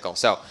less fickle.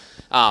 So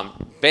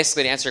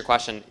basically, to answer your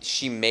question,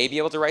 she may be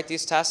able to write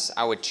these tests.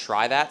 I would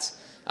try that.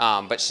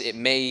 But it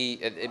may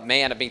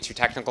end up being too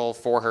technical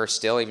for her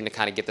still, even to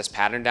kind of get this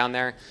pattern down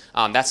there.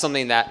 That's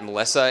something that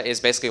Melissa is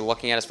basically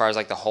looking at as far as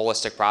like the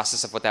holistic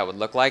process of what that would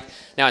look like.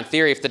 Now, in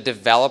theory, if the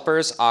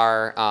developers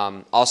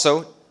are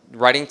also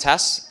writing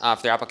tests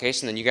for their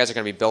application, then you guys are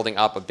going to be building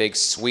up a big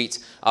suite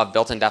of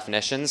built-in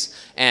definitions.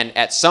 And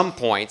at some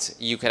point,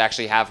 you could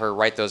actually have her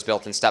write those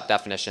built-in step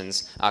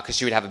definitions because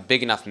she would have a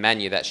big enough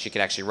menu that she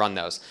could actually run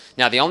those.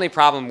 Now, the only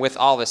problem with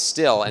all this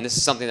still, and this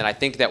is something that I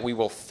think that we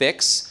will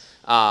fix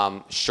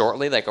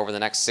shortly, like over the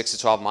next 6 to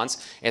 12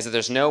 months, is that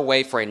there's no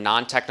way for a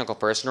non-technical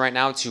person right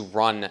now to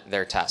run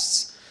their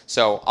tests.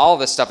 So all of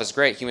this stuff is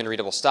great,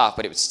 human-readable stuff,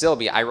 but it would still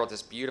be, I wrote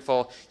this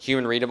beautiful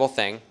human-readable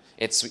thing.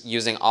 It's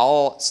using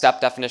all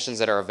step definitions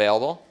that are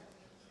available,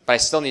 but I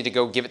still need to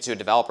go give it to a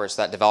developer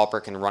so that developer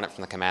can run it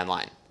from the command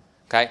line.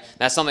 Okay?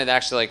 That's something that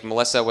actually like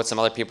Melissa with some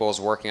other people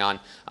was working on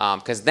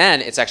because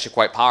then it's actually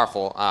quite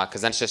powerful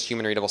because then it's just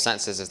human readable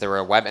sentences if there were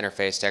a web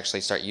interface to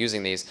actually start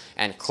using these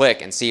and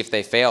click and see if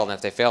they failed, and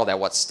if they failed, at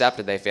what step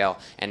did they fail,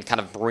 and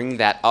kind of bring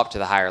that up to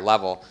the higher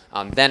level.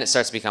 Then it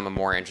starts to become a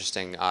more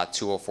interesting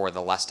tool for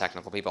the less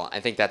technical people.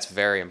 I think that's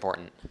very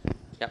important.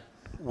 Yep.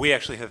 We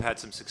actually have had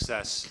some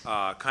success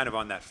kind of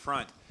on that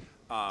front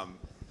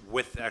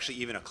with actually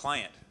even a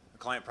client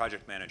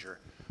project manager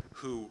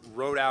who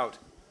wrote out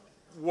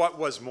what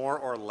was more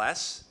or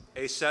less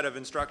a set of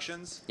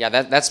instructions. Yeah,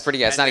 that's pretty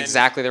good. It's not then,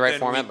 exactly the right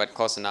format, but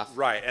close enough.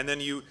 Right, and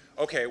then you,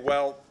 okay,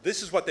 well,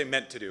 this is what they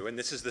meant to do, and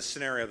this is the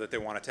scenario that they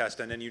want to test,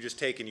 and then you just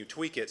take and you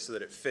tweak it so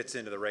that it fits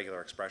into the regular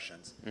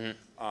expressions.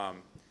 Mm-hmm.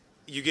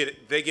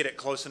 They get it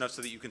close enough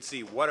so that you can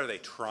see what are they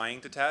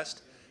trying to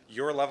test.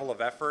 Your level of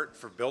effort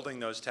for building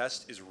those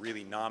tests is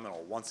really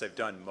nominal once they've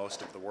done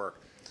most of the work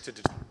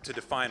to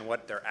define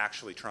what they're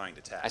actually trying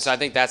to test. So I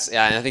think that's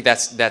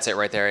it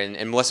right there.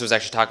 And Melissa was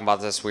actually talking about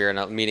this. We were in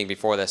a meeting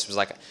before this. It was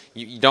like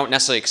you don't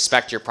necessarily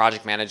expect your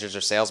project managers or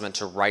salesmen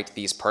to write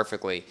these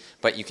perfectly,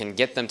 but you can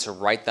get them to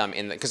write them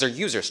in because they're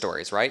user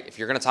stories, right? If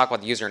you're going to talk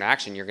about the user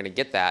interaction, you're going to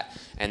get that.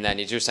 And then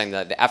you're saying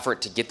that the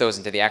effort to get those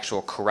into the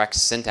actual correct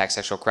syntax,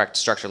 actual correct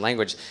structured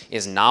language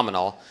is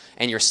nominal.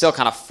 And you're still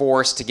kind of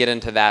forced to get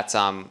into that,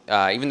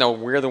 even though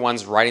we're the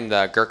ones writing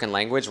the Gherkin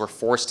language, we're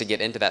forced to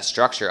get into that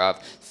structure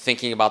of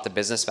thinking about the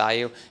business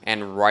value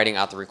and writing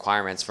out the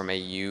requirements from a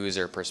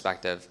user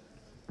perspective.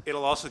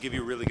 It'll also give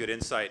you really good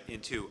insight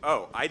into,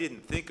 oh, I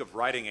didn't think of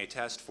writing a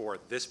test for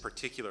this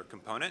particular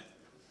component,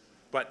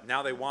 but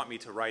now they want me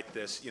to write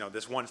this,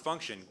 this one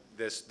function,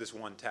 this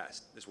one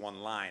test, this one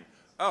line.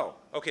 Oh,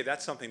 okay,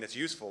 that's something that's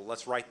useful.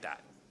 Let's write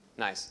that.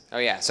 Nice. Oh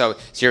yeah. So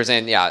you're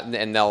saying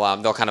and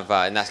they'll kind of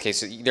in that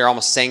case they're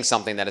almost saying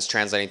something that is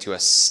translating to a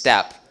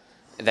step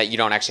that you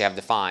don't actually have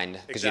defined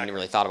because you didn't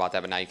really thought about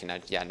that, but now you can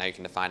now you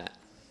can define it.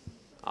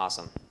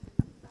 Awesome.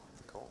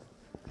 Cool.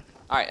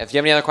 All right. If you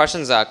have any other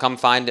questions, come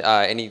find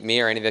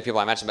me or any of the people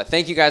I mentioned. But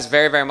thank you guys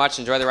very, very much.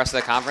 Enjoy the rest of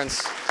the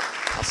conference.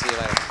 I'll see you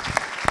later.